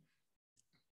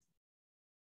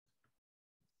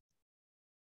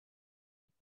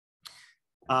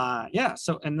 Yeah,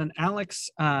 so, and then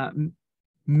Alex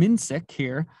Minsick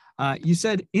here, you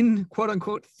said in quote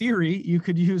unquote theory, you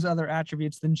could use other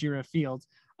attributes than Jira fields.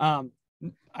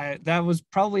 That was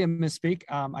probably a misspeak.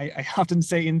 I often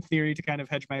say in theory to kind of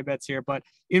hedge my bets here, but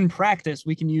in practice,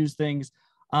 we can use things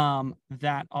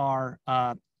that are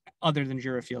other than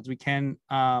Jira fields. We can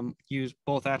use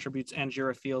both attributes and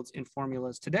Jira fields in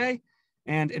formulas today.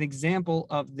 And an example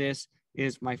of this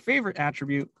is my favorite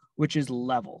attribute, which is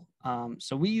level.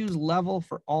 So we use level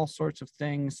for all sorts of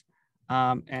things.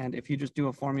 And if you just do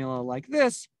a formula like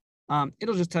this,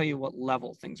 it'll just tell you what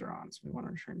level things are on. So we want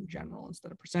to return general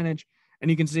instead of percentage.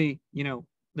 And you can see,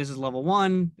 this is level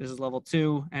 1, this is level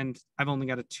 2, and I've only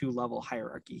got a 2-level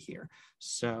hierarchy here.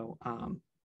 So,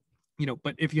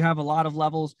 but if you have a lot of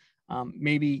levels,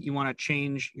 maybe you want to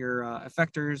change your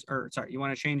effectors, or sorry, you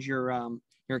want to change your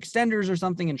extenders or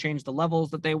something and change the levels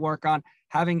that they work on.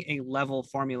 Having a level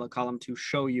formula column to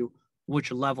show you which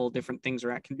level different things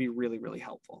are at can be really, really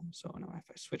helpful. So now if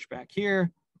I switch back here,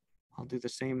 I'll do the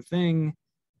same thing.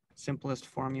 Simplest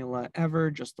formula ever,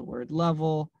 just the word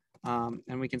level.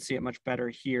 And we can see it much better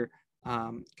here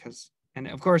and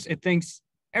of course it thinks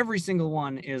every single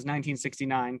one is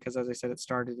 1969 because as I said, it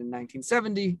started in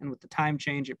 1970, and with the time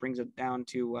change, it brings it down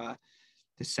to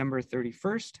December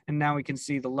 31st. And now we can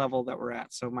see the level that we're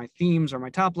at. So my themes are my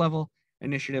top level,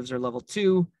 initiatives are level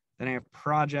 2, then I have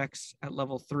projects at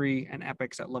level 3 and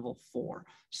epics at level 4.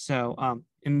 So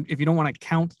and if you don't want to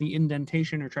count the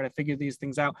indentation or try to figure these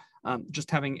things out, just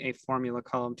having a formula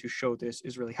column to show this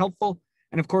is really helpful.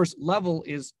 And of course, level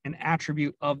is an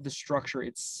attribute of the structure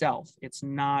itself. It's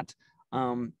not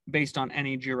based on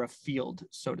any Jira field,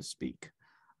 so to speak.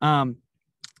 The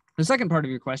second part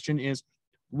of your question is,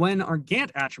 when are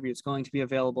Gantt attributes going to be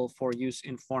available for use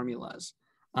in formulas?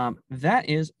 That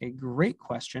is a great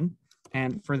question.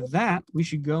 And for that, we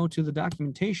should go to the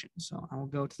documentation. So I will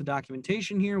go to the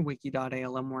documentation here,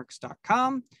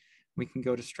 wiki.almworks.com. We can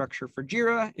go to structure for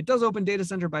Jira. It does open data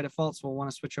center by default, so we'll want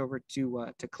to switch over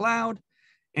to cloud.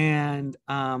 And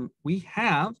we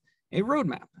have a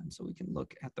roadmap. And so we can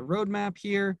look at the roadmap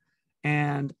here.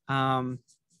 And I'm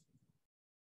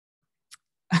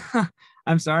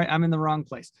sorry, I'm in the wrong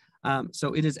place.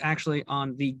 So it is actually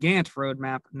on the Gantt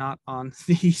roadmap, not on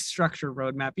the structure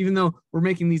roadmap. Even though we're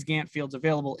making these Gantt fields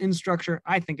available in structure,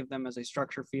 I think of them as a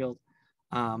structure field,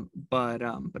 but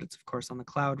it's of course on the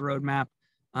cloud roadmap.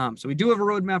 So we do have a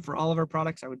roadmap for all of our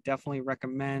products. I would definitely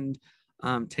recommend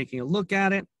taking a look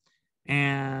at it.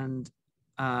 And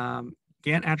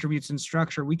Gantt attributes in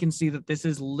structure, we can see that this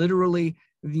is literally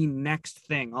the next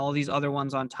thing. All of these other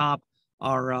ones on top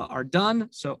are done.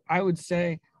 So I would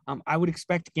say I would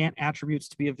expect Gantt attributes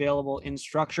to be available in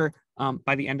structure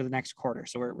by the end of the next quarter.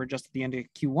 So we're just at the end of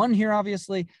Q1 here,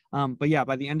 obviously. But yeah,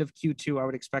 by the end of Q2, I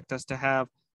would expect us to have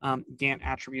Gantt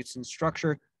attributes in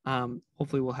structure.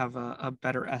 Hopefully we'll have a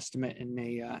better estimate in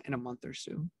a month or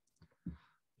so.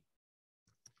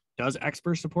 Does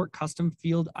Expert support custom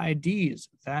field IDs?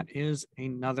 That is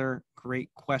another great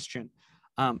question.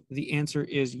 The answer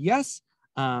is yes.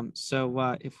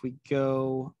 So if we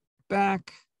go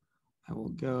back, I will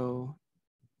go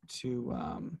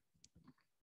to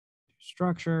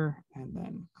structure and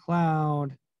then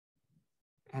cloud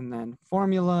and then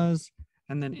formulas.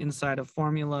 And then inside of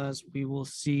formulas, we will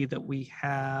see that we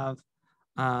have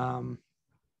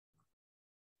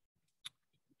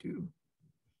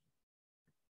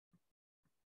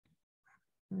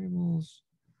variables.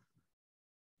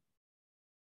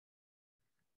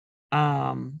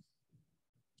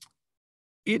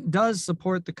 It does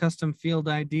support the custom field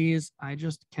IDs. I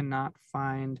just cannot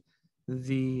find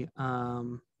the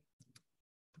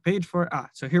page for it.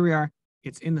 So here we are.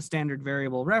 It's in the standard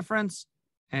variable reference.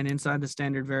 And inside the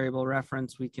standard variable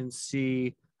reference, we can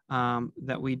see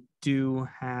that we do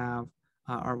have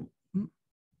our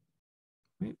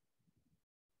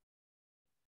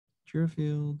Jira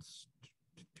fields.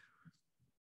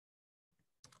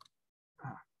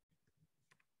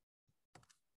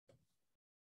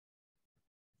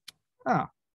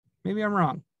 Maybe I'm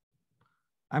wrong.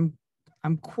 I'm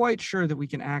quite sure that we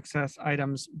can access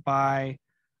items by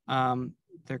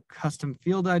their custom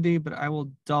field ID, but I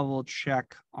will double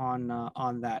check on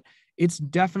that. It's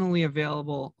definitely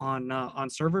available on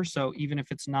server. So even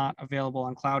if it's not available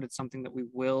on cloud, it's something that we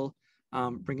will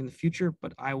bring in the future,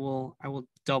 but I will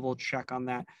double check on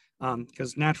that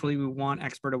because naturally we want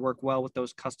Expert to work well with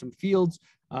those custom fields.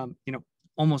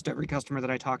 Almost every customer that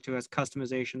I talk to has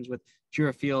customizations with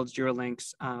Jira fields, Jira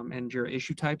links, and Jira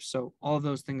issue types. So all of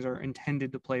those things are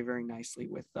intended to play very nicely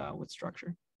with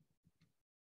structure.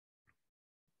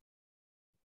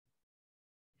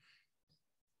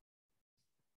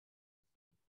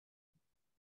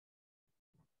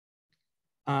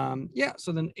 Yeah,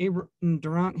 so then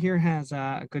Durant here has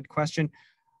a good question.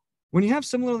 When you have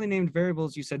similarly named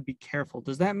variables, you said be careful.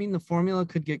 Does that mean the formula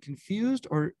could get confused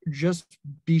or just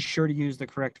be sure to use the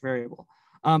correct variable?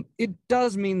 It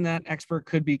does mean that Expert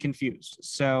could be confused.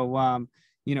 So,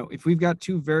 if we've got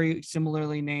two very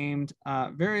similarly named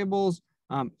variables,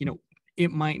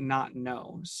 it might not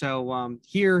know. So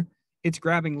here it's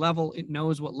grabbing level. It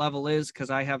knows what level is because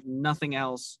I have nothing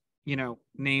else,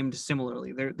 named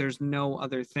similarly. There's no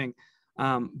other thing.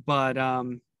 But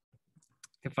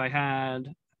if I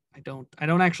had, I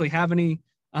don't actually have any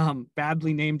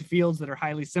badly named fields that are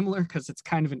highly similar because it's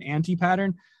kind of an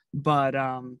anti-pattern. But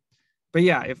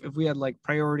yeah, if we had like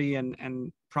priority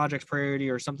and projects priority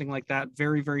or something like that,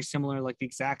 very, very similar, like the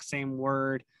exact same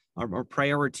word, or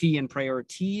priority and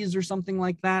priorities or something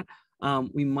like that,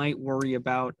 we might worry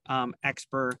about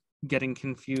Expert getting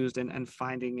confused and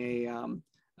finding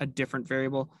a different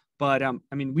variable. But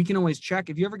we can always check.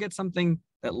 If you ever get something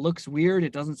that looks weird,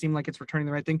 it doesn't seem like it's returning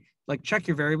the right thing, like check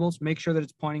your variables, make sure that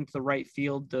it's pointing to the right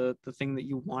field, the thing that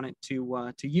you want it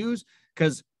to use.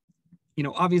 Because,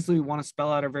 obviously we want to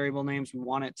spell out our variable names. We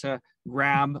want it to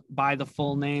grab by the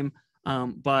full name.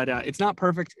 But it's not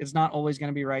perfect. It's not always going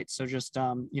to be right. So just,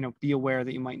 be aware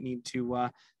that you might need to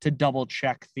double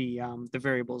check the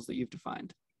variables that you've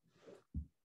defined.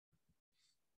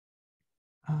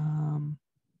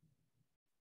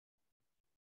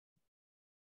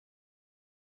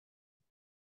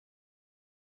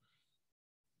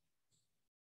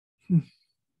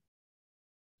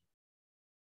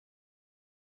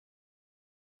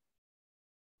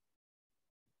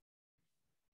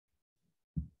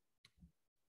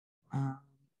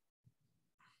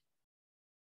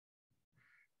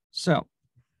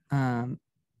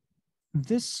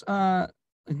 This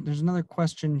there's another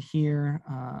question here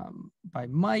by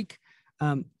Mike.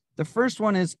 The first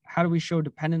one is, how do we show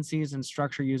dependencies and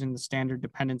structure using the standard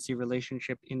dependency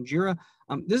relationship in Jira?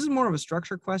 This is more of a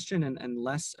structure question and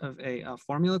less of a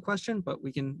formula question, but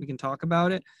we can talk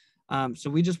about it. So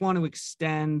we just want to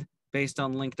extend based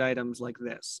on linked items like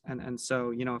this. And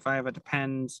so, if I have a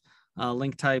depends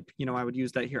link type, I would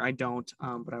use that here. I don't,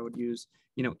 but I would use,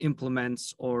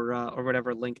 implements or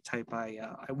whatever link type I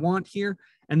want here.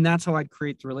 And that's how I'd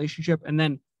create the relationship. And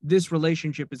then this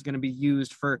relationship is going to be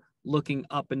used for looking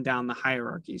up and down the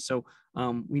hierarchy. So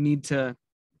we need to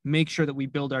make sure that we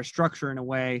build our structure in a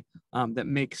way that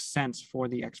makes sense for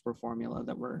the Expert formula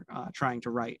that we're trying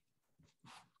to write.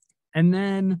 And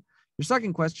then your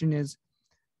second question is,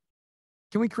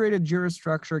 can we create a Jira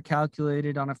structure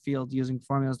calculated on a field using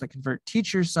formulas that convert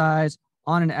teacher size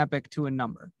on an epic to a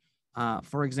number?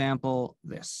 For example,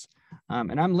 this.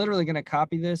 And I'm literally going to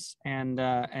copy this and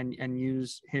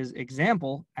use his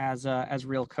example as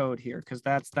real code here, because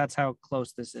that's how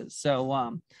close this is.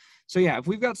 So yeah, if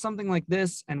we've got something like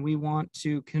this and we want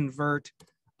to convert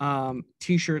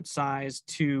t-shirt size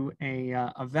to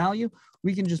a value,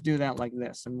 we can just do that like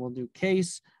this, and we'll do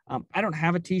case. I don't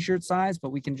have a t-shirt size,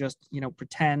 but we can just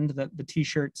pretend that the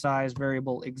t-shirt size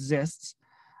variable exists.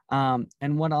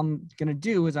 And what I'm going to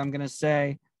do is I'm going to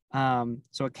say,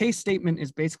 so a case statement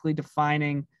is basically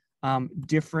defining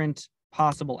different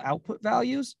possible output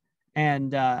values,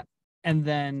 and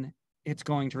then it's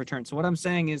going to return. So what I'm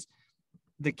saying is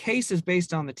the case is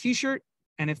based on the t-shirt,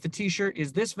 and if the t-shirt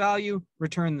is this value,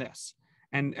 return this.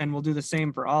 And we'll do the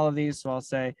same for all of these. So I'll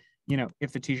say, you know,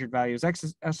 if the t-shirt value is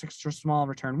extra small,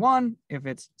 return 1. If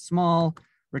it's small,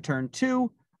 return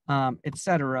 2,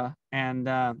 etc. And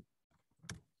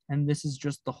this is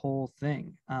just the whole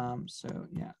thing. So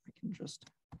yeah, I can just.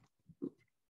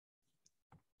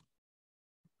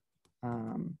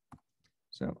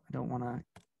 So I don't want to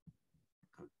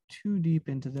go too deep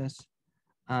into this.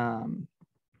 I'll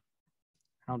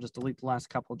just delete the last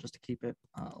couple just to keep it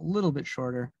a little bit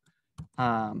shorter.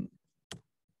 But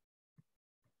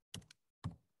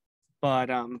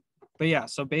yeah,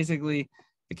 so basically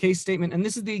the case statement, and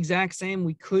this is the exact same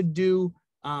we could do,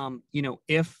 you know,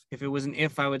 if it was an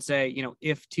if, I would say, you know,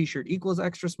 if t-shirt equals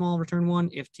extra small, return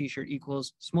 1, if t-shirt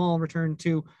equals small, return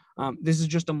 2. This is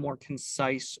just a more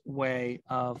concise way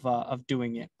of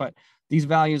doing it. But these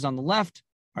values on the left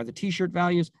are the t-shirt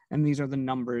values, and these are the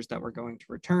numbers that we're going to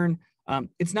return.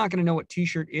 It's not going to know what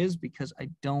t-shirt is because I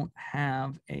don't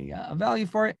have a value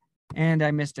for it, and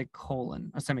I missed a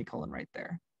semicolon right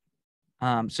there.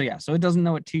 So yeah, so it doesn't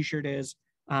know what t-shirt is,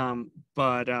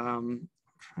 but I'm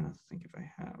trying to think if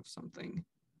I have something.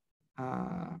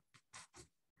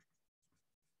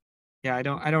 Yeah, I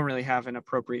don't really have an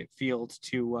appropriate field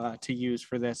to use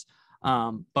for this,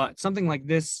 but something like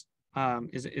this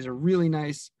is a really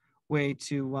nice way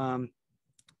to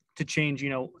change, you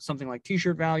know, something like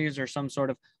t-shirt values or some sort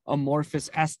of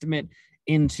amorphous estimate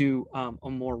into a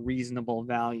more reasonable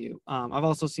value. I've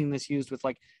also seen this used with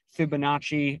like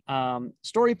Fibonacci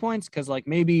story points, because like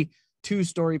maybe 2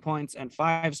 story points and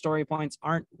 5 story points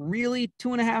aren't really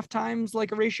 2.5 times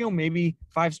like a ratio. Maybe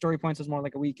 5 story points is more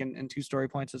like a week and 2 story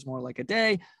points is more like a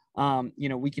day. You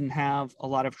know, we can have a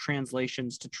lot of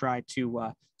translations to try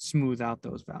to smooth out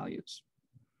those values.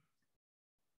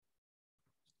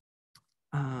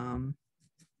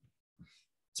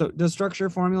 So does structure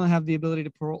formula have the ability to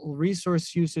pull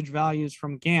resource usage values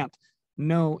from Gantt?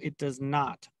 No, it does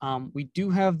not. We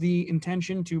do have the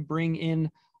intention to bring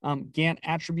in Gantt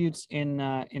attributes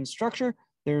in structure.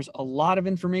 There's a lot of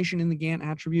information in the Gantt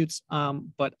attributes,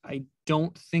 but I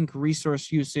don't think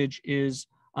resource usage is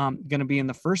going to be in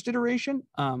the first iteration.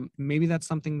 Maybe that's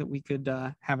something that we could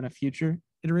have in a future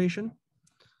iteration.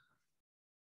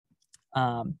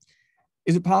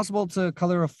 Is it possible to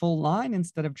color a full line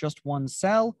instead of just one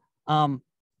cell?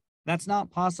 That's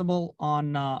not possible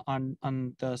on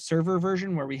the server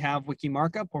version where we have wiki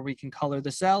markup where we can color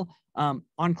the cell.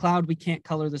 On cloud, we can't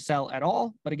color the cell at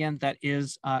all, but again, that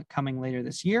is coming later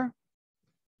this year.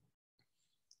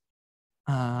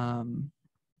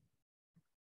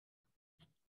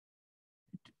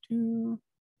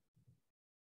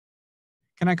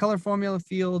 Can I color formula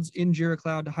fields in Jira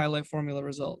Cloud to highlight formula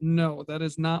result? No, that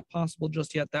is not possible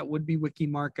just yet. That would be wiki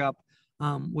markup,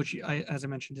 which, as I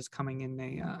mentioned, is coming in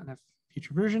a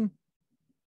future version.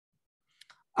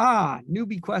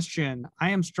 Newbie question.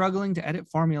 I am struggling to edit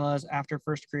formulas after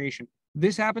first creation.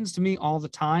 This happens to me all the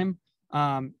time.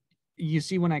 You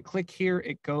see when I click here,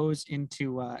 it goes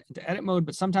into edit mode,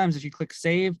 but sometimes if you click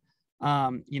save,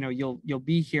 you know, you'll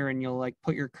be here and you'll like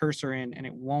put your cursor in and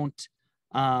it won't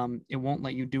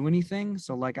let you do anything.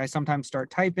 So like I sometimes start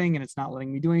typing and it's not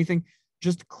letting me do anything.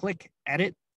 Just click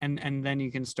edit and then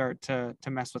you can start to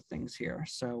mess with things here.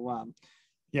 So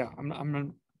yeah,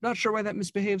 I'm not sure why that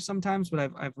misbehaves sometimes,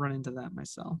 but I've run into that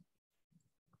myself.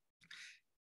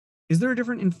 Is there a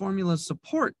difference in formula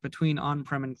support between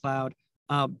on-prem and cloud?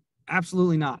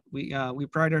 Absolutely not. We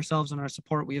pride ourselves on our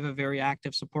support. We have a very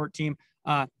active support team.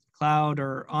 Cloud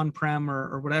or on-prem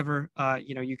or whatever,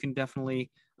 you know, you can definitely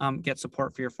get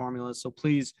support for your formulas. So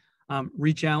please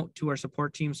reach out to our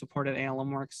support team,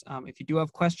 support@ALMworks. If you do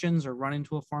have questions or run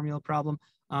into a formula problem,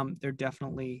 they're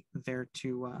definitely there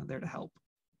to help.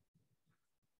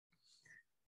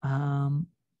 Do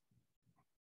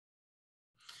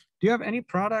you have any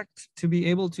product to be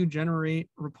able to generate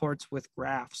reports with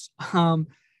graphs?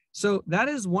 So that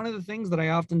is one of the things that I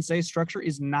often say structure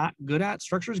is not good at.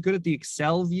 Structure is good at the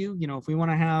Excel view. You know, if we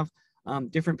want to have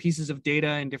different pieces of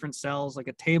data in different cells, like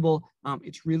a table,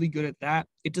 it's really good at that.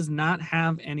 It does not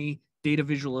have any data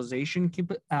visualization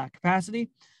capacity.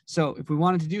 So if we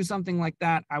wanted to do something like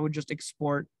that, I would just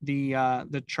export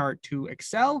the chart to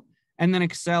Excel, and then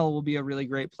Excel will be a really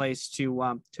great place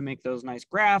to make those nice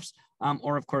graphs.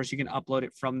 Or of course, you can upload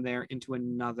it from there into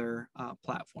another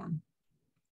platform.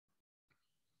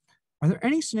 Are there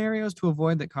any scenarios to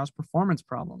avoid that cause performance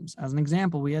problems? As an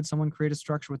example, we had someone create a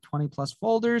structure with 20+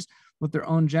 folders with their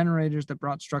own generators that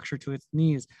brought structure to its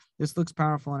knees. This looks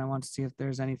powerful, and I want to see if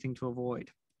there's anything to avoid.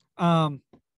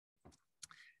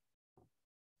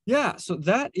 Yeah, so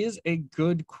that is a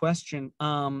good question.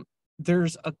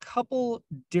 There's a couple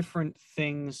different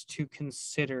things to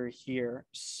consider here.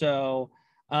 So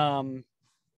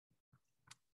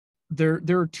there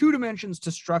are two dimensions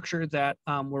to structure that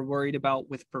we're worried about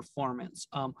with performance.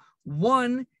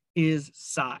 One is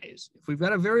size. If we've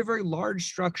got a very, very large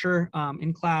structure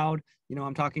in cloud,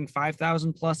 I'm talking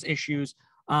 5,000 plus issues,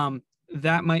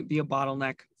 that might be a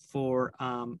bottleneck for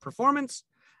performance.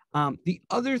 The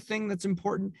other thing that's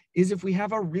important is if we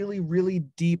have a really, really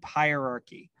deep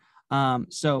hierarchy.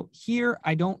 So here,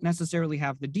 I don't necessarily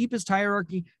have the deepest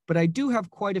hierarchy, but I do have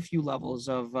quite a few levels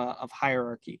of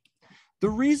hierarchy. The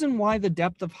reason why the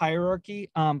depth of hierarchy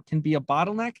can be a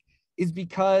bottleneck is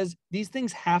because these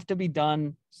things have to be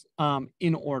done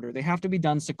in order. They have to be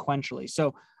done sequentially.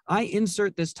 So I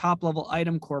insert this top level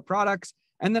item core products,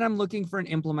 and then I'm looking for an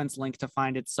implements link to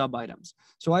find its sub items.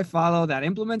 So I follow that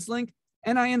implements link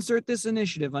and I insert this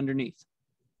initiative underneath.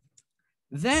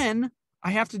 Then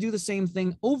I have to do the same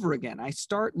thing over again. I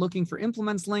start looking for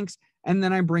implements links, and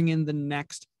then I bring in the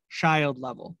next child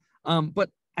level.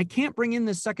 But I can't bring in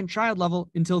this second child level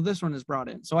until this one is brought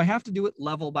in. So I have to do it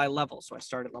level by level. So I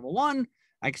start at level 1,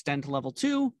 I extend to level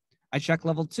 2, I check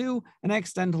level 2, and I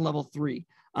extend to level 3.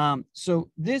 So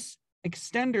this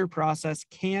extender process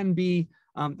can be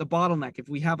the bottleneck if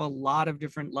we have a lot of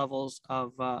different levels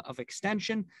of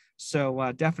extension.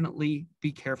 So definitely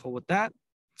be careful with that.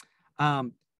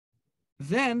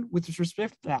 Then with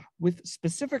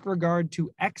specific regard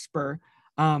to Expert,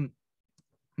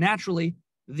 naturally,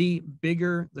 the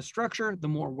bigger the structure, the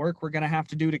more work we're going to have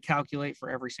to do to calculate for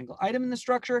every single item in the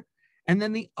structure. And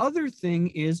then the other thing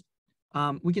is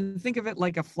we can think of it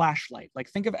like a flashlight. Like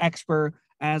think of Expert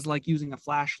as like using a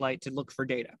flashlight to look for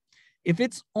data. If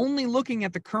it's only looking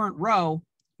at the current row,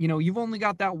 you've only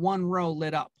got that one row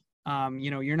lit up.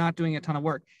 You're not doing a ton of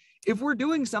work. If we're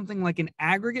doing something like an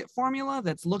aggregate formula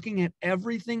that's looking at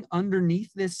everything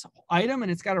underneath this item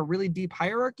and it's got a really deep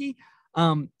hierarchy,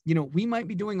 we might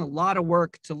be doing a lot of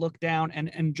work to look down,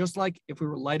 and just like if we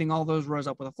were lighting all those rows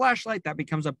up with a flashlight, that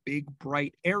becomes a big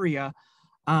bright area.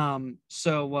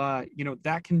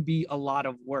 That can be a lot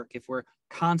of work if we're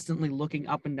constantly looking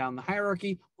up and down the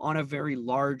hierarchy on a very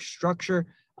large structure.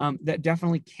 That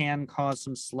definitely can cause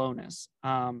some slowness.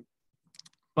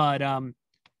 But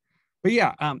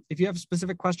yeah, if you have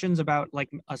specific questions about like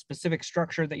a specific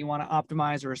structure that you want to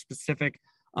optimize or a specific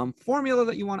formula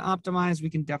that you want to optimize, we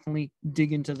can definitely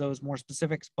dig into those more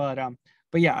specifics. But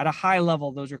yeah, at a high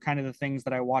level, those are kind of the things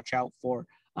that I watch out for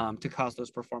to cause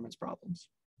those performance problems.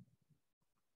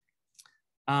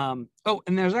 And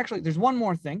there's one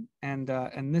more thing, and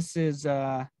this is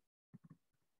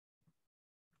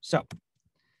so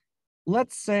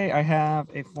let's say I have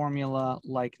a formula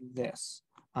like this.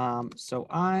 So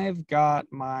I've got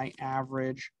my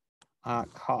average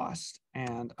cost,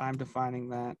 and I'm defining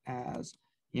that as,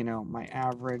 my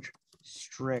average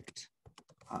strict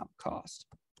cost.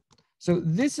 So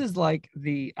this is like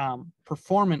the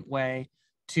performant way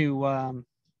to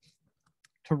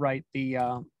write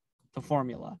the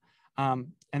formula.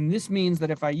 And this means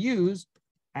that if I use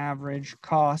average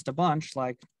cost a bunch,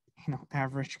 like,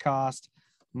 average cost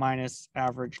minus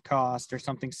average cost or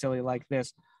something silly like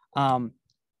this,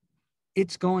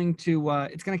 it's going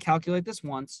to calculate this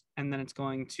once, and then it's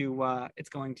going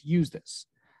to use this.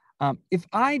 If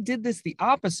I did this the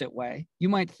opposite way, you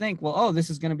might think, well, oh, this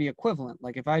is going to be equivalent.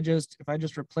 Like if I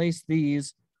just replace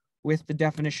these with the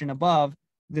definition above,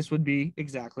 this would be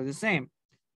exactly the same.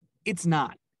 It's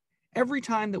not. Every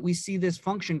time that we see this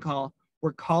function call,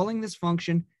 we're calling this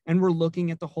function and we're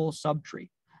looking at the whole subtree.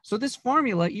 So this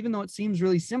formula, even though it seems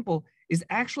really simple, is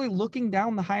actually looking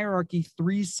down the hierarchy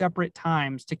 3 separate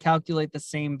times to calculate the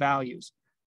same values.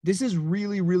 This is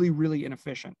really, really, really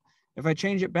inefficient. If I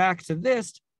change it back to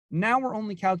this, now we're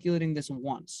only calculating this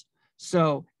once.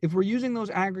 So if we're using those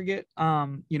aggregate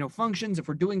functions, if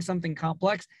we're doing something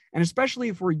complex, and especially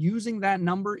if we're using that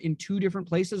number in 2 different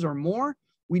places or more,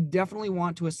 we definitely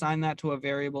want to assign that to a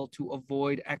variable to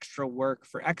avoid extra work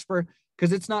for Expert,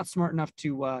 because it's not smart enough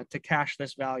to cache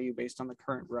this value based on the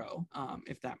current row,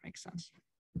 if that makes sense.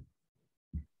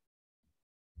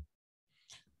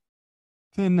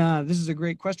 Then this is a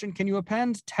great question. Can you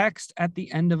append text at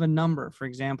the end of a number? For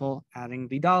example, adding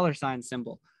the $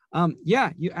 symbol.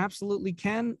 Yeah, you absolutely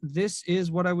can. This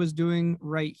is what I was doing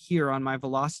right here on my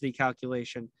velocity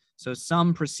calculation. So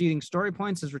some preceding story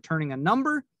points is returning a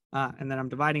number, and then I'm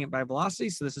dividing it by velocity.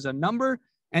 So this is a number,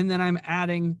 and then I'm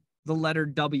adding the letter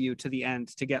W to the end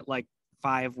to get like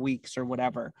 5 weeks or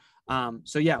whatever.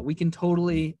 So yeah, we can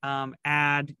totally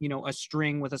add, a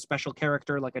string with a special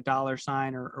character like a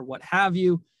 $ or what have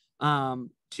you.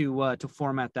 to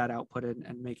format that output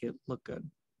and make it look good.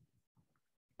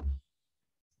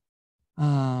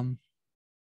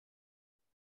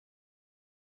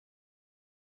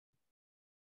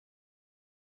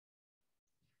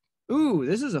 Ooh,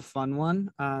 this is a fun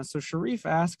one. So Sharif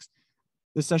asks,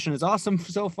 this session is awesome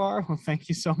so far. Well, thank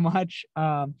you so much.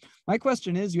 My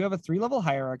question is, you have a 3-level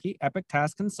hierarchy, epic,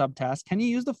 task, and subtask. Can you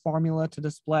use the formula to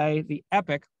display the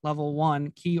epic level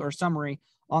 1 key or summary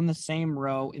on the same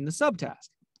row in the subtask?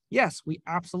 Yes, we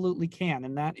absolutely can.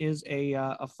 And that is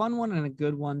a fun one and a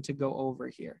good one to go over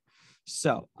here.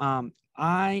 So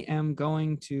I am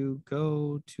going to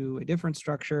go to a different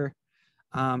structure.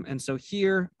 And so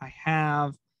here I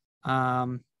have,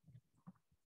 I'm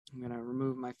going to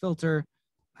remove my filter.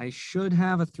 I should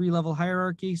have a 3-level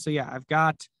hierarchy. So yeah, I've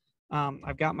got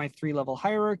my 3-level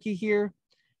hierarchy here,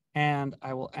 and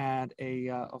I will add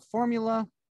a formula.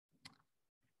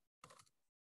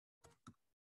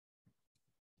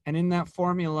 And in that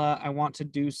formula, I want to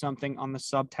do something on the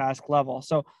subtask level.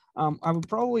 So I would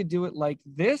probably do it like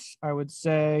this. I would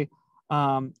say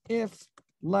if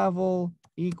level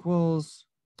equals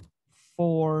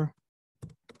 4,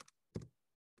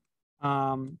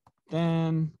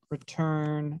 then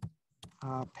return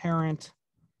parent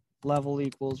level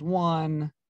equals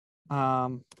 1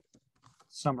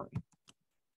 summary.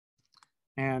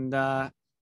 And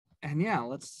yeah,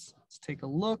 let's take a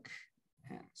look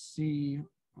and see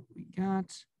what we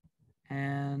got.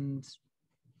 And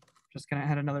just gonna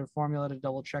add another formula to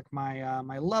double check my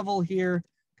my level here,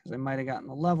 because I might have gotten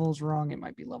the levels wrong. It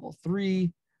might be level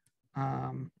 3.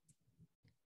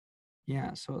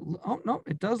 Yeah, so oh no,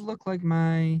 it does look like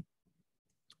my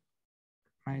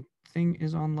thing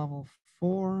is on level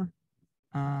 4.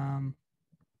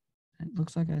 It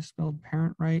looks like I spelled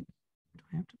parent right. Do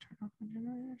I have to turn off my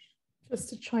generators? Just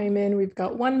to chime in, we've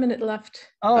got 1 minute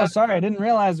left. Oh, sorry, I didn't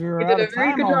realize we were out of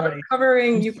time already.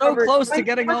 Covering, you so close to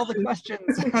getting all the questions.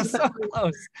 So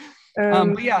close.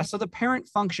 But yeah, so the parent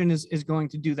function is going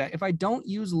to do that. If I don't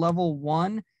use level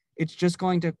 1, it's just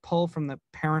going to pull from the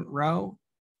parent row.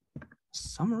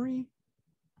 Summary.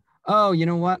 Oh, you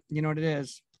know what? You know what it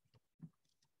is?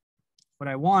 What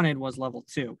I wanted was level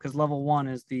 2, because level 1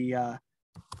 is the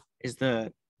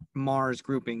Mars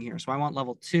grouping here. So I want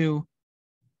level 2.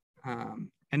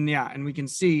 And yeah, and we can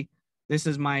see this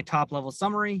is my top level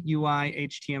summary, UI,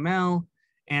 HTML,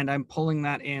 and I'm pulling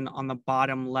that in on the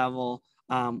bottom level,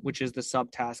 which is the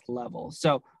subtask level.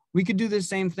 So we could do the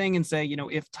same thing and say, you know,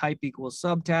 if type equals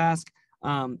subtask.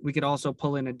 We could also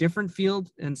pull in a different field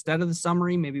instead of the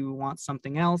summary. Maybe we want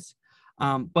something else.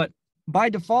 But by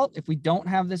default, if we don't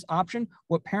have this option,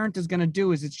 what parent is going to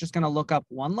do is it's just going to look up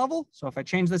 1 level. So if I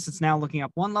change this, it's now looking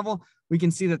up 1 level. We can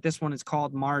see that this one is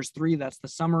called Mars 3. That's the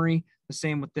summary. The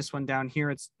same with this one down here.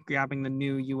 It's grabbing the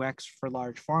new UX for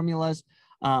large formulas.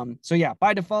 So yeah,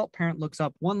 by default, parent looks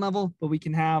up 1 level, but we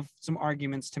can have some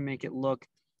arguments to make it look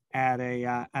at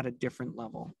a different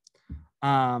level.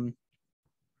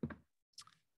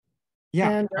 Yeah,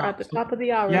 and we're at the top of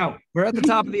the hour. Yeah, we're at the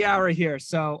top of the hour here.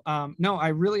 So no, I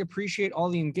really appreciate all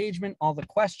the engagement, all the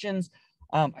questions.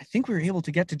 I think we were able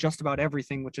to get to just about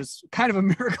everything, which is kind of a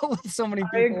miracle with so many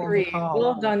people. I agree. On the call.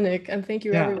 Well done, Nick, and thank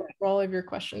you everyone for all of your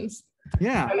questions.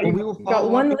 Yeah, well, we will got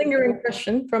one lingering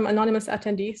question from anonymous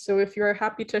attendee. So if you're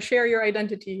happy to share your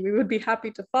identity, we would be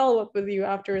happy to follow up with you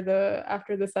after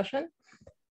the session.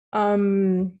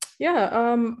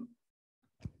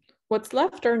 What's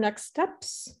left are next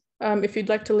steps. If you'd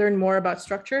like to learn more about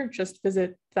structure, just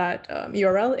visit that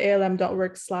URL,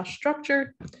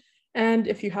 alm.work/structure. And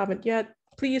if you haven't yet,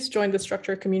 please join the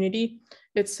structure community.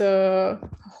 It's a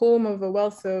home of a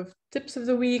wealth of tips of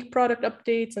the week, product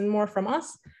updates, and more from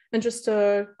us, and just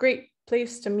a great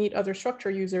place to meet other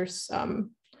structure users,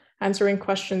 answering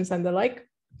questions and the like.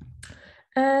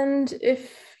 And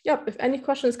if any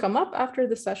questions come up after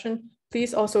the session,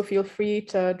 please also feel free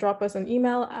to drop us an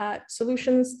email at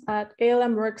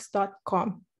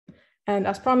solutions@almworks.com. And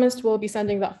as promised, we'll be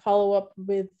sending that follow-up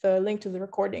with the link to the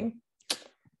recording.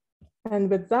 And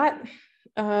with that,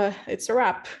 it's a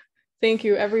wrap. Thank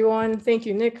you, everyone. Thank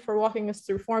you, Nick, for walking us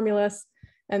through formulas.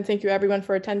 And thank you, everyone,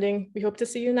 for attending. We hope to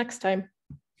see you next time.